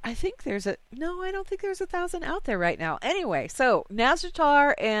 I think there's I don't think there's 1,000 out there right now. Anyway, so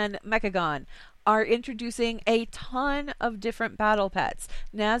Nazjatar and Mechagon are introducing a ton of different battle pets.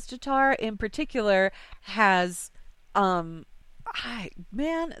 Nazjatar in particular has,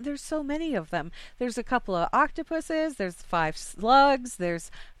 there's so many of them. There's a couple of octopuses, there's 5 slugs, there's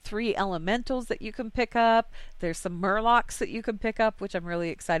 3 elementals that you can pick up, there's some murlocs that you can pick up, which I'm really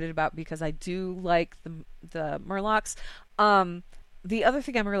excited about because I do like the murlocs. The other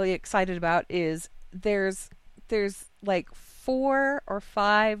thing I'm really excited about is there's like 4 or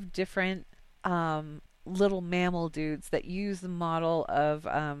 5 different little mammal dudes that use the model of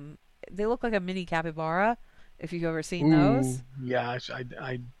they look like a mini capybara, if you've ever seen those. Yeah,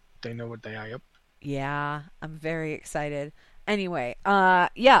 they know what they are. Yep. Yeah, I'm very excited. Anyway,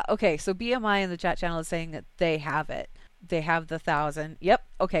 yeah, okay, so BMI in the chat channel is saying that they have it. They have the 1,000. Yep,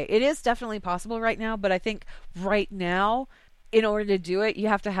 okay, it is definitely possible right now, but I think right now, in order to do it, you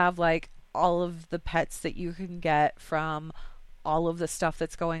have to have like all of the pets that you can get from all of the stuff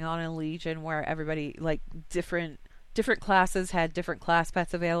that's going on in Legion, where everybody like different classes had different class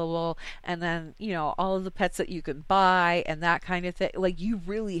pets available, and then all of the pets that you can buy and that kind of thing. Like, you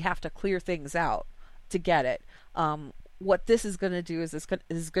really have to clear things out to get it. What this is going to do is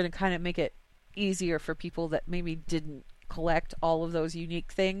going to kind of make it easier for people that maybe didn't collect all of those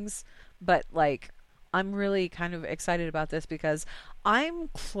unique things. But like, I'm really kind of excited about this because I'm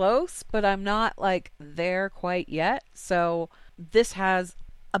close, but I'm not like there quite yet. So this has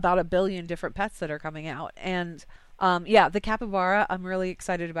about 1 billion different pets that are coming out. And yeah, the capybara I'm really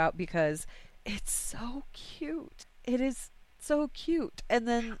excited about because it's so cute. It is so cute. And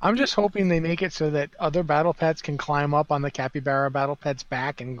then I'm just hoping they make it so that other battle pets can climb up on the capybara battle pet's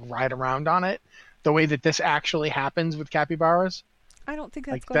back and ride around on it, the way that this actually happens with capybaras. I don't think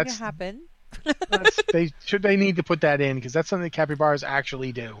that's going to happen. They need to put that in, because that's something that capybaras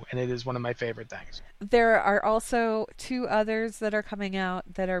actually do, and it is one of my favorite things. There are also 2 others that are coming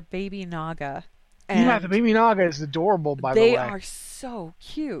out that are baby naga. Yeah, the baby naga is adorable, by the way. They are so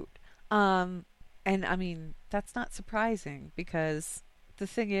cute. And I mean, that's not surprising, because the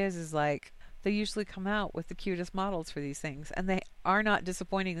thing is like, they usually come out with the cutest models for these things, and they are not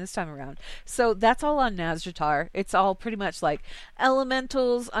disappointing this time around. So that's all on Nazjatar. It's all pretty much like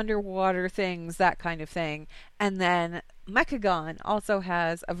elementals, underwater things, that kind of thing. And then Mechagon also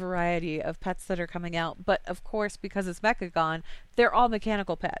has a variety of pets that are coming out, but of course, because it's Mechagon, they're all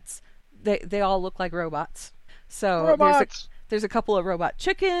mechanical pets. They all look like robots. So robots. There's a couple of robot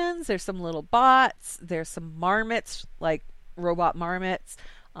chickens, there's some little bots, there's some marmots, like robot marmots.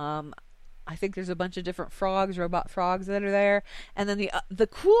 I think there's a bunch of different frogs, robot frogs, that are there. And then the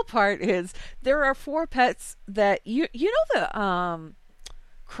cool part is there are 4 pets that you know the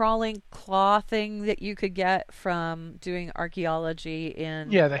crawling claw thing that you could get from doing archaeology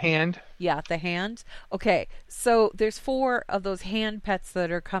in... Yeah, the hand. Yeah, the hand. Okay, so there's 4 of those hand pets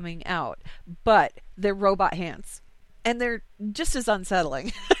that are coming out, but they're robot hands. And they're just as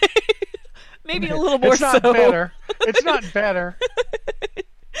unsettling. Maybe a little more so. It's not better. It's not better.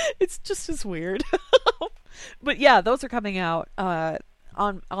 It's just as weird. But yeah, those are coming out on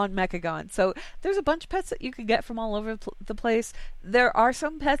Mechagon. So there's a bunch of pets that you can get from all over the place. There are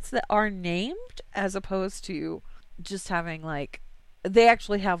some pets that are named, as opposed to just having like... They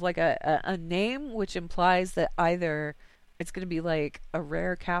actually have like a name, which implies that either it's going to be like a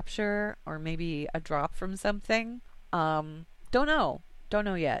rare capture or maybe a drop from something. Don't know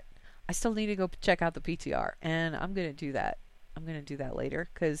yet. I still need to go check out the PTR, and I'm going to do that. I'm going to do that later,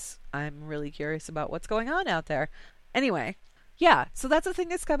 because I'm really curious about what's going on out there. Anyway, yeah, so that's a thing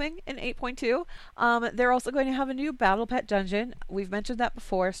that's coming in 8.2. They're also going to have a new Battle Pet Dungeon. We've mentioned that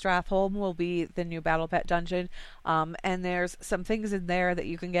before. Strathholm will be the new Battle Pet Dungeon. And there's some things in there that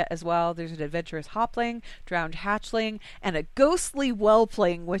you can get as well. There's an Adventurous Hopling, Drowned Hatchling, and a Ghostly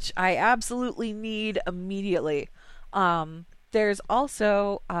Whelpling, which I absolutely need immediately. There's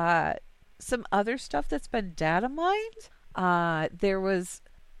also some other stuff that's been data mined. There was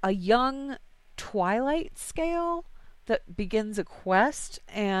a young Twilight scale that begins a quest,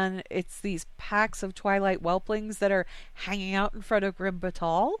 and it's these packs of Twilight Whelplings that are hanging out in front of Grim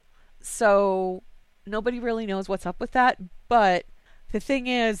Batal. So nobody really knows what's up with that, but the thing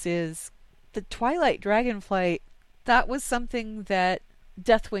is the Twilight Dragonflight, that was something that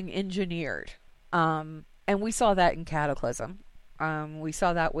Deathwing engineered. And we saw that in Cataclysm. We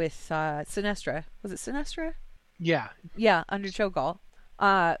saw that with Sinestra. Was it Sinestra? Yeah. Yeah, under Cho'Gall.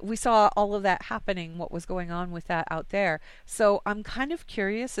 We saw all of that happening, what was going on with that out there. So I'm kind of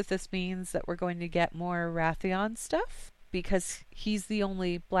curious if this means that we're going to get more Wrathion stuff, because he's the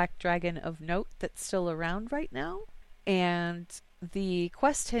only black dragon of note that's still around right now. And the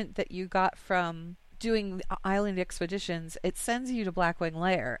quest hint that you got from doing island expeditions, it sends you to Blackwing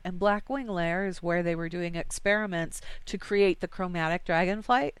Lair, and Blackwing Lair is where they were doing experiments to create the chromatic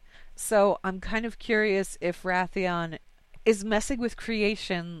dragonflight. So I'm kind of curious if Wrathion is messing with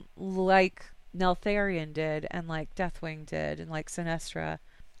creation like Neltharion did, and like Deathwing did, and like Sinestra.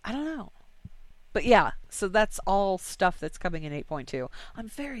 I don't know. But yeah, so that's all stuff that's coming in 8.2. I'm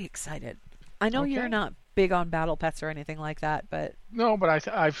very excited. I know you're not big on battle pets or anything like that, but No, but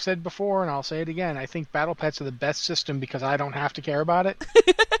I've said before, and I'll say it again. I think battle pets are the best system because I don't have to care about it,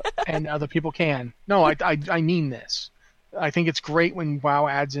 and other people can. No, I mean this. I think it's great when WoW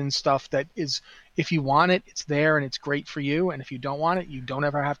adds in stuff that is, if you want it, it's there and it's great for you, and if you don't want it, you don't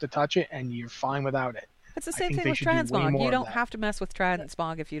ever have to touch it, and you're fine without it. it's the I same think thing they with should do way transmog. more You of don't that. have to mess with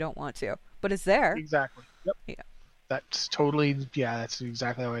transmog if you don't want to, but it's there. Exactly. Yep. Yeah. That's totally, yeah, that's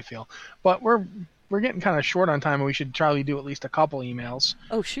exactly how I feel. But we're getting kind of short on time, and we should try to do at least a couple emails.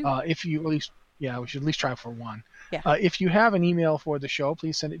 Oh shoot. If you at least, yeah, we should at least try for one. Yeah. If you have an email for the show,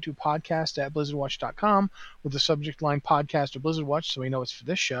 please send it to podcast@blizzardwatch.com with the subject line podcast or Blizzard Watch, so we know it's for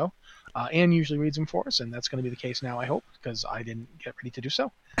this show. Anne usually reads them for us, and that's going to be the case now, I hope, because I didn't get ready to do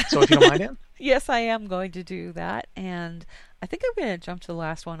so. So if you don't mind, Anne. Yes, I am going to do that, and I think I'm going to jump to the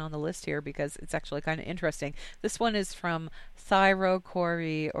last one on the list here because it's actually kind of interesting. This one is from Thyro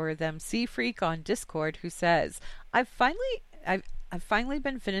Corey, or them Sea Freak on Discord, who says, I've finally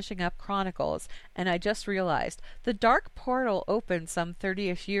been finishing up Chronicles, and I just realized the Dark Portal opened some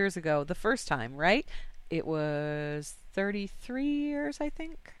 30-ish years ago the first time, right? It was 33 years, I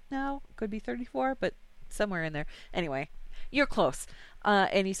think, now. Could be 34, but somewhere in there. Anyway, you're close.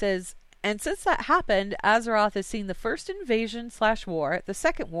 And he says, and since that happened, Azeroth has seen the first invasion/war, the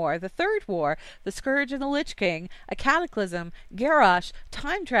second war, the third war, the Scourge and the Lich King, a Cataclysm, Garrosh,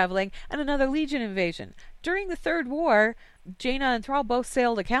 time traveling, and another Legion invasion. During the third war, Jaina and Thrall both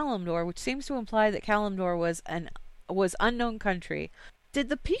sailed to Kalimdor, which seems to imply that Kalimdor was unknown country. Did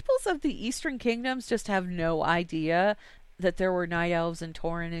the peoples of the Eastern Kingdoms just have no idea that there were Night Elves and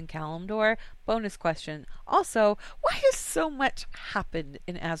Tauren and Kalimdor? Bonus question. Also, why has so much happened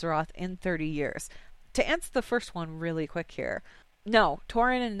in Azeroth in 30 years? To answer the first one really quick here. No,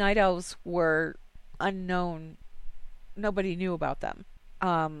 Tauren and Night Elves were unknown. Nobody knew about them.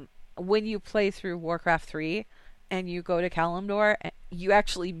 When you play through Warcraft 3 and you go to Kalimdor, you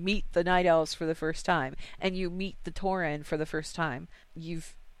actually meet the Night Elves for the first time, and you meet the Tauren for the first time.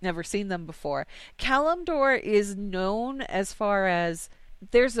 You've never seen them before. Kalimdor is known as far as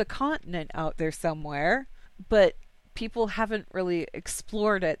there's a continent out there somewhere, but people haven't really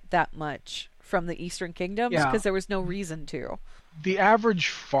explored it that much from the Eastern Kingdoms because there was no reason to. The average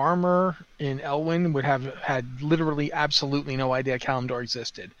farmer in Elwyn would have had literally absolutely no idea Kalimdor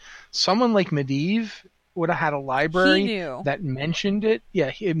existed. Someone like Medivh would have had a library that mentioned it.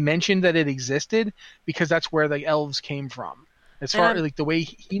 Yeah, it mentioned that it existed because that's where the elves came from. As far as like the way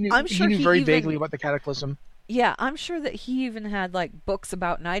he knew, he knew very vaguely about the Cataclysm. Yeah, I'm sure that he even had like books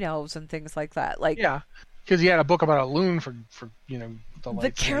about night elves and things like that. Like, yeah, because he had a book about a loon for the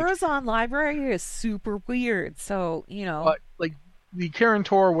Karazhan library is super weird. So but like the Karen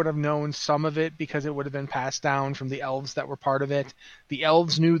Tor would have known some of it because it would have been passed down from the elves that were part of it. The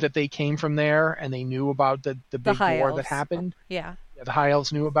elves knew that they came from there, and they knew about the big war that happened. Yeah, the High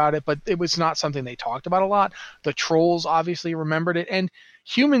Elves knew about it, but it was not something they talked about a lot. The trolls obviously remembered it, and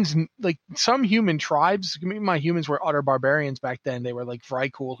humans, like some human tribes, my humans were utter barbarians back then. They were like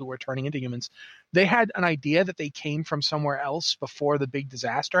Vrykul who were turning into humans. They had an idea that they came from somewhere else before the big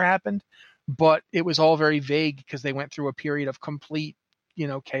disaster happened, but it was all very vague because they went through a period of complete,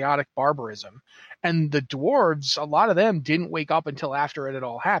 chaotic barbarism. And the dwarves, a lot of them didn't wake up until after it had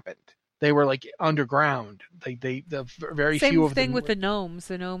all happened. They were like underground. The very few of them. Same thing with the gnomes.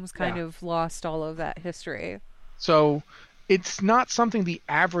 The gnomes kind of lost all of that history. So it's not something the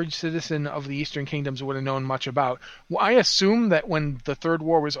average citizen of the Eastern Kingdoms would have known much about. Well, I assume that when the Third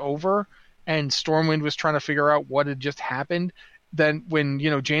War was over and Stormwind was trying to figure out what had just happened, then when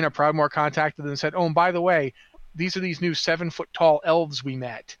Jaina Proudmoore contacted them and said, "Oh, and by the way, these are these new 7-foot-tall elves we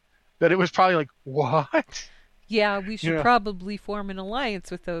met," that it was probably like, "What?" Yeah, we should probably form an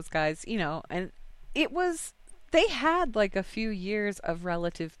alliance with those guys, and they had like a few years of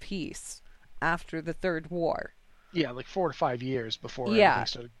relative peace after the Third War. Yeah, like 4 to 5 years before everything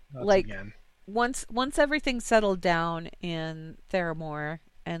started nuts again. Once everything settled down in Theramore,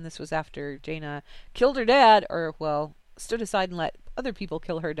 and this was after Jaina killed her dad, or, well, stood aside and let other people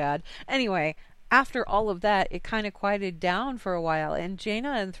kill her dad. Anyway, after all of that, it kind of quieted down for a while, and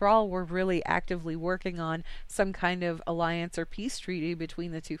Jaina and Thrall were really actively working on some kind of alliance or peace treaty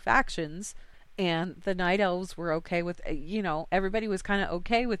between the two factions, and the Night Elves were okay with, everybody was kind of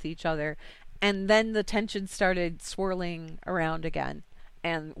okay with each other, and then the tension started swirling around again,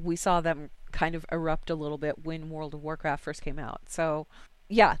 and we saw them kind of erupt a little bit when World of Warcraft first came out. So,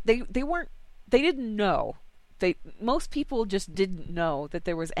 yeah, they didn't know. Most people just didn't know that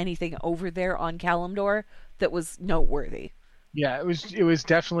there was anything over there on Kalimdor that was noteworthy. Yeah, it was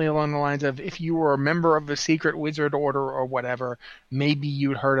definitely along the lines of if you were a member of the secret wizard order or whatever, maybe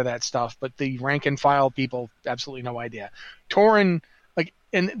you'd heard of that stuff, but the rank and file people, absolutely no idea. Tauren, like,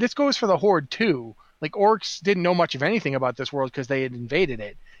 and this goes for the Horde too. Like, orcs didn't know much of anything about this world because they had invaded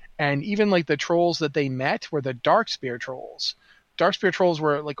it, and even like the trolls that they met were the Darkspear trolls. Darkspear trolls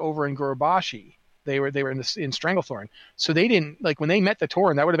were like over in Gurubashi. They were in Stranglethorn. So they didn't like when they met the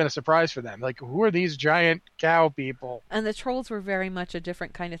Tauren. That would have been a surprise for them. Like, who are these giant cow people? And the trolls were very much a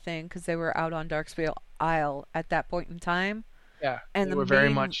different kind of thing because they were out on Darkspear Isle at that point in time. Yeah, And they the were very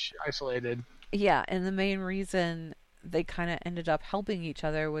main, much isolated. yeah, and the main reason they kind of ended up helping each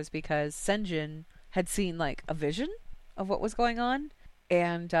other was because Senjin had seen like a vision of what was going on,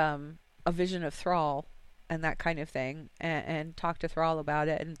 and a vision of Thrall and that kind of thing, and talked to Thrall about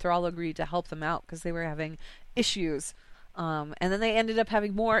it, and Thrall agreed to help them out because they were having issues. And then they ended up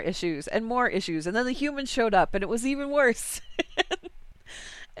having more issues and more issues, and then the humans showed up, and it was even worse.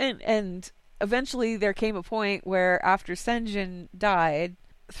 And eventually there came a point where after Senjin died,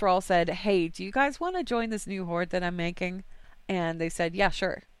 Thrall said, "Hey, do you guys want to join this new horde that I'm making?" And they said, "Yeah,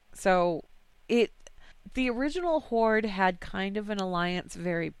 sure." So it the original horde had kind of an alliance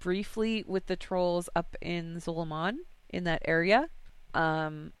very briefly with the trolls up in Zul'Aman in that area.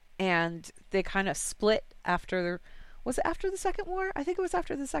 And they kind of split after was it after the Second War? I think it was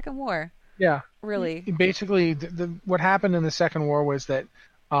after the Second War. Yeah, Really. basically, what happened in the Second War was that,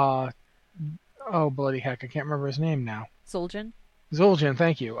 uh, oh bloody heck, I can't remember his name now. Zul'jin? Zul'jin,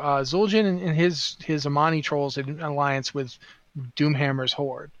 thank you. Zul'jin and his Amani trolls had an alliance with Doomhammer's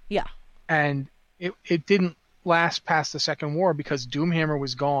horde, Yeah. and it didn't last past the Second War because Doomhammer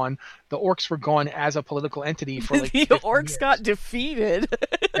was gone. The orcs were gone as a political entity for like The 50 orcs years. got defeated.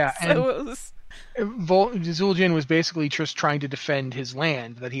 Yeah, and So it was Zul'jin was basically just trying to defend his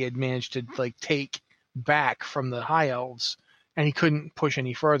land that he had managed to like take back from the High Elves, and he couldn't push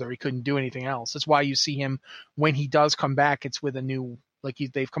any further. He couldn't do anything else. That's why you see him when he does come back. It's with a new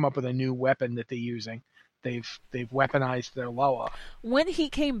they've come up with a new weapon that they're using. They've weaponized their Loa. when he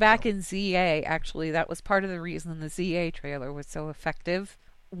came back in ZA, actually, that was part of the reason the ZA trailer was so effective.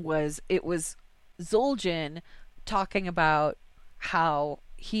 It was Zul'jin talking about how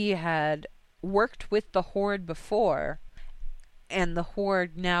he had worked with the Horde before, and the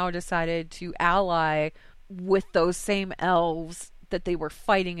Horde now decided to ally with those same elves that they were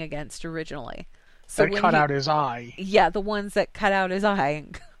fighting against originally. So That cut out his eye. yeah, the ones that cut out his eye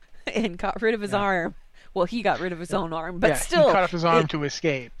and got rid of his Yeah. arm. Well, he got rid of his own arm, but Yeah, still, he cut off his arm to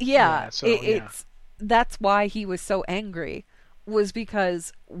escape. yeah, So yeah. it's that's why he was so angry, was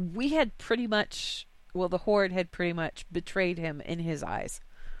because we had pretty much, well, the Horde had pretty much betrayed him in his eyes.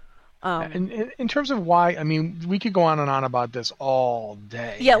 And in terms of why, I mean, we could go on and on about this all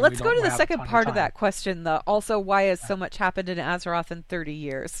day. Yeah, and we let's go don't to the have a second ton part of time. that question, though. Also, why has so much happened in Azeroth in 30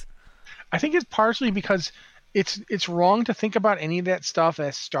 years? I think it's partially because it's wrong to think about any of that stuff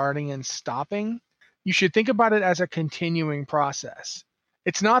as starting and stopping. You should think about it as a continuing process.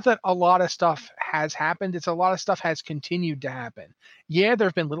 It's not that a lot of stuff has happened, it's a lot of stuff has continued to happen. Yeah, there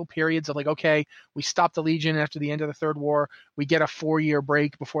have been little periods of like, okay, we stopped the Legion after the end of the Third War, we get a 4-year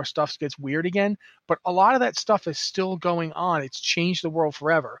break before stuff gets weird again, but a lot of that stuff is still going on. It's changed the world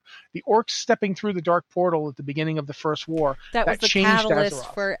forever. The orcs stepping through the Dark Portal at the beginning of the First War, That was the changed catalyst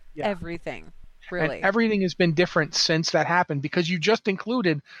Azeroth. for Yeah. everything, really. And everything has been different since that happened because you just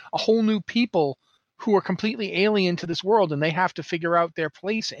included a whole new people who are completely alien to this world and they have to figure out their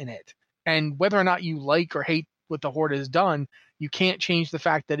place in it. And whether or not you like or hate what the Horde has done, you can't change the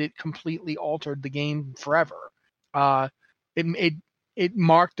fact that it completely altered the game forever. It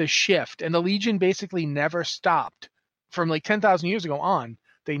marked a shift, and the Legion basically never stopped from like 10,000 years ago on.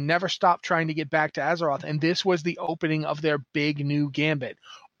 They never stopped trying to get back to Azeroth, and this was the opening of their big new gambit.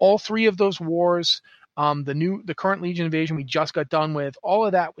 All three of those wars, the current Legion invasion we just got done with, all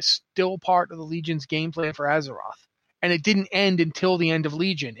of that was still part of the Legion's game plan for Azeroth. And it didn't end until the end of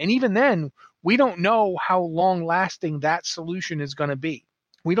Legion. And even then, we don't know how long lasting that solution is going to be.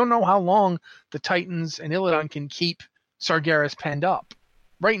 We don't know how long the Titans and Illidan can keep Sargeras penned up.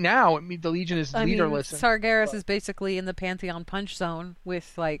 Right now, the Legion is leaderless. Sargeras is basically in the Pantheon Punch Zone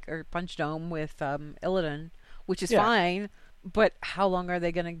or Punch Dome with Illidan, which is fine. But how long are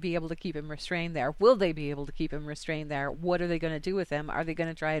they going to be able to keep him restrained there? Will they be able to keep him restrained there? What are they going to do with him? Are they going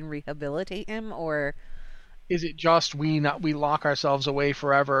to try and rehabilitate him, or is it just we lock ourselves away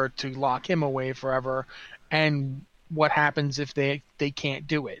forever to lock him away forever? And what happens if they can't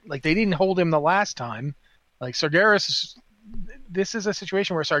do it? Like, they didn't hold him the last time. Like, Sargeras, this is a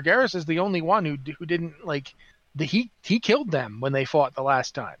situation where Sargeras is the only one who didn't, like, he killed them when they fought the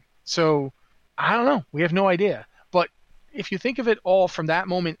last time. So I don't know. We have no idea. But if you think of it all from that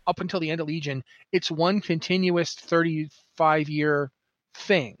moment up until the end of Legion, it's one continuous 35-year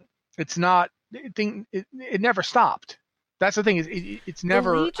thing. It's not it never stopped. That's the thing, is it's The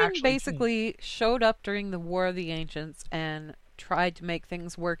never Legion actually changed. basically showed up during the War of the Ancients and tried to make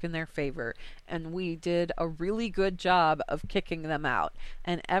things work in their favor, and we did a really good job of kicking them out.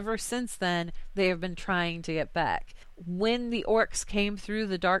 And ever since then, they have been trying to get back. When the orcs came through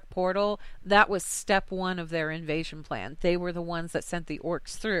the Dark Portal, that was step one of their invasion plan. They were the ones that sent the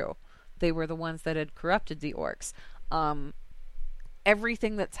orcs through. They were the ones that had corrupted the orcs.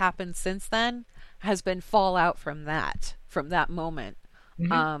 Everything that's happened since then has been fallout from that moment.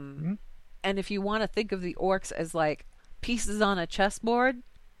 Mm-hmm. Um, and if you want to think of the orcs as like pieces on a chessboard,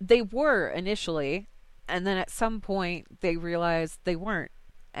 they were initially, and then at some point they realized they weren't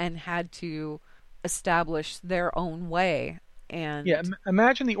and had to establish their own way. And Yeah,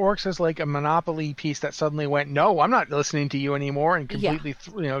 imagine the orcs as like a Monopoly piece that suddenly went, "No, I'm not listening to you anymore," and yeah, completely,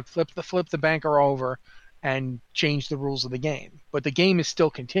 flip the banker over and change the rules of the game. But the game is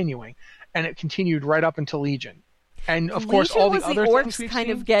still continuing, and it continued right up until Legion. And of course, Legion all was the the other things orcs we've kind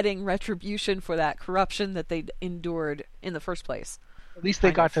seen, of getting retribution for that corruption that they'd endured in the first place. at least they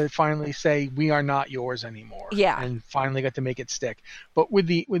Kind got of. to finally say, "We are not yours anymore," Yeah. and finally got to make it stick. But with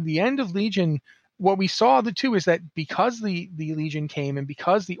the end of Legion, what we saw the two is that because the Legion came, and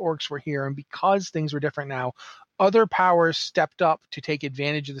because the orcs were here, and because things were different now, other powers stepped up to take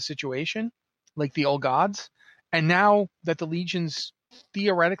advantage of the situation, like the old gods. And now that the Legion's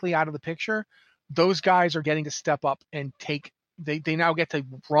theoretically out of the picture, those guys are getting to step up and they now get to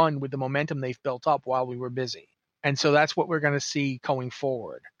run with the momentum they've built up while we were busy. And so that's what we're going to see going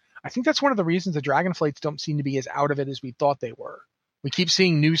forward. I think that's one of the reasons the Dragonflights don't seem to be as out of it as we thought they were. We keep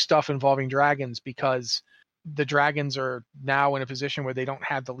seeing new stuff involving dragons because the dragons are now in a position where they don't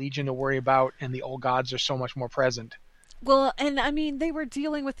have the Legion to worry about, and the old gods are so much more present. Well, and I mean, they were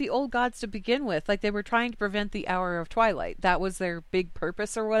dealing with the old gods to begin with. Like, they were trying to prevent the Hour of Twilight. That was their big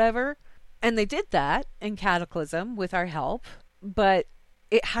purpose or whatever. And they did that in Cataclysm with our help, but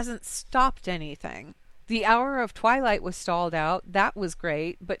it hasn't stopped anything. The Hour of Twilight was stalled out. That was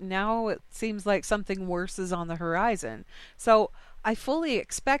great, but now it seems like something worse is on the horizon. So I fully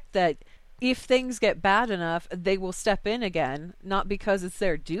expect that if things get bad enough, they will step in again, not because it's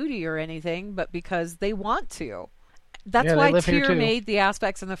their duty or anything, but because they want to. That's Yeah, they why live here Tyr too. made the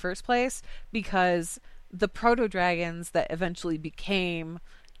aspects in the first place, because the proto dragons that eventually became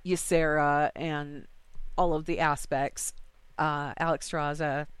Ysera and all of the aspects,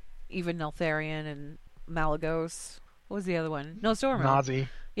 Alexstrasza, even Neltharion and Malagos. What was the other one? Nostormo. Nazi.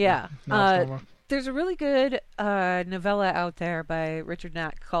 Yeah. Nostormo. There's a really good novella out there by Richard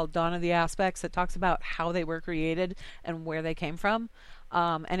Knack called Dawn of the Aspects that talks about how they were created and where they came from.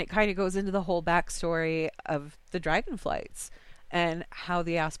 And it kind of goes into the whole backstory of the Dragonflights and how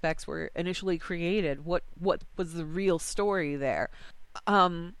the aspects were initially created. What was the real story there?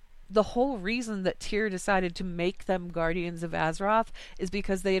 The whole reason that Tyr decided to make them Guardians of Azeroth is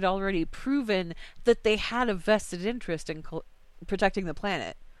because they had already proven that they had a vested interest in protecting the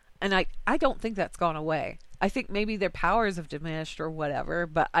planet. And I don't think that's gone away. I think maybe their powers have diminished or whatever,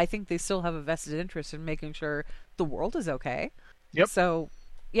 but I think they still have a vested interest in making sure the world is okay. Yep. So,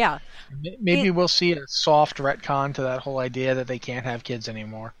 yeah. Maybe we'll see a soft retcon to that whole idea that they can't have kids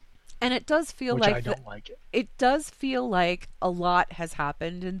anymore. And it does feel which like I don't like it. It does feel like a lot has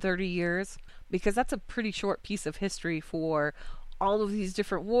happened in 30 years, because that's a pretty short piece of history for all of these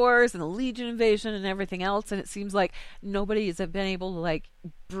different wars and the Legion invasion and everything else. And it seems like nobody has been able to like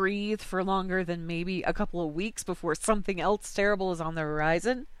breathe for longer than maybe a couple of weeks before something else terrible is on the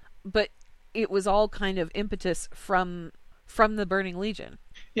horizon. But it was all kind of impetus from the Burning Legion.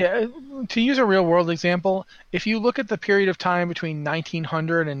 Yeah, to use a real world example, if you look at the period of time between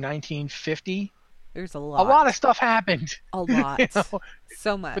 1900 and 1950, there's a lot. A lot of stuff happened. A lot. You know?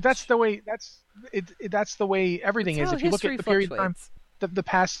 So much. But that's the way that's the way everything is. If you look at the period of time, the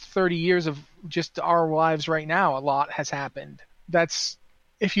past 30 years of just our lives right now, a lot has happened. That's,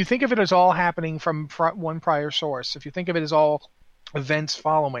 if you think of it as all happening from one prior source, if you think of it as all events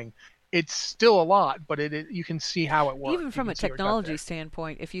following, it's still a lot, but you can see how it works. Even from a technology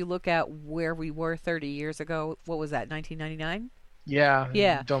standpoint, if you look at where we were 30 years ago, what was that, 1999?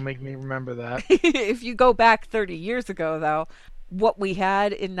 Yeah. Don't make me remember that. If you go back 30 years ago, though, what we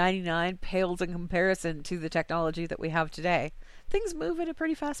had in 99 pales in comparison to the technology that we have today. Things move at a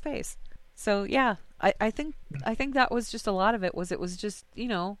pretty fast pace. So, yeah, I think that was just a lot of it. Was just,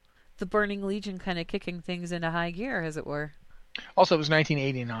 the Burning Legion kind of kicking things into high gear, as it were. Also, it was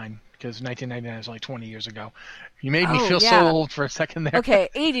 1989. because 1999 is like 20 years ago. You made me Oh, feel so yeah. old for a second there. Okay,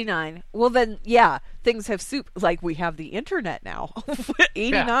 89. Well, then, yeah, things have like we have the internet now.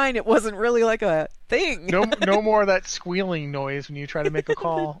 89, it wasn't really like a thing. No more of that squealing noise when you try to make a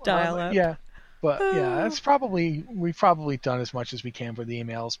call. Dial up. Yeah. But yeah, we've probably done as much as we can for the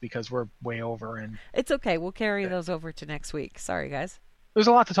emails because we're way over, and It's okay. We'll carry those over to next week. Sorry, guys. there's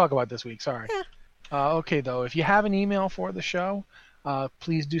a lot to talk about this week. Sorry. Yeah. Okay, though, if you have an email for the show,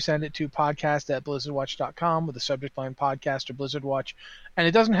 please do send it to podcast@blizzardwatch.com with the subject line podcast or Blizzard Watch. And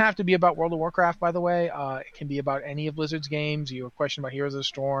it doesn't have to be about World of Warcraft, by the way. It can be about any of Blizzard's games. You have a question about Heroes of the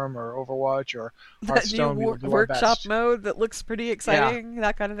Storm or Overwatch or Hearthstone. That new workshop mode that looks pretty exciting,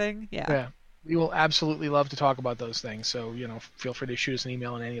 that kind of thing. Yeah. We will absolutely love to talk about those things. So, feel free to shoot us an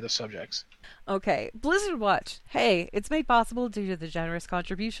email on any of the subjects. Okay, Blizzard Watch. Hey, it's made possible due to the generous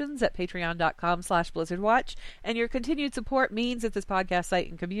contributions at patreon.com/BlizzardWatch, and your continued support means that this podcast site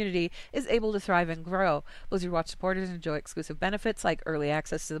and community is able to thrive and grow. Blizzard Watch supporters enjoy exclusive benefits like early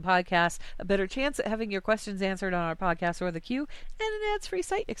access to the podcast, a better chance at having your questions answered on our podcast or the queue, and an ads-free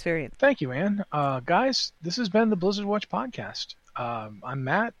site experience. Thank you, Ann. Guys, this has been the Blizzard Watch podcast. I'm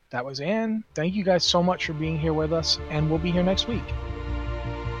Matt. That was Ann. Thank you guys so much for being here with us, and we'll be here next week.